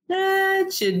pleasure.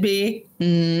 It should be.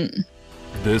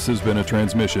 This has been a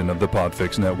transmission of the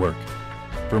Podfix Network.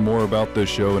 For more about this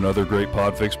show and other great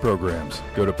Podfix programs,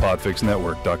 go to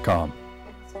podfixnetwork.com.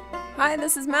 Hi,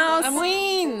 this is Mouse. I'm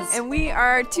Weens. And we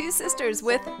are two sisters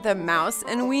with the Mouse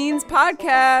and Weens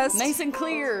podcast. Nice and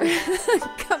clear.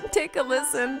 Come take a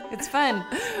listen. It's fun.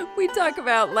 We talk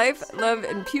about life, love,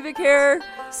 and pubic hair.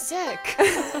 Sick.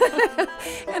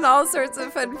 And all sorts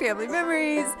of fun family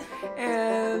memories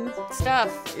and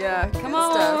stuff. Yeah. Come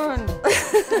on.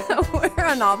 We're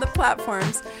on all the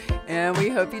platforms, and we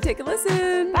hope you take a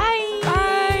listen. Bye.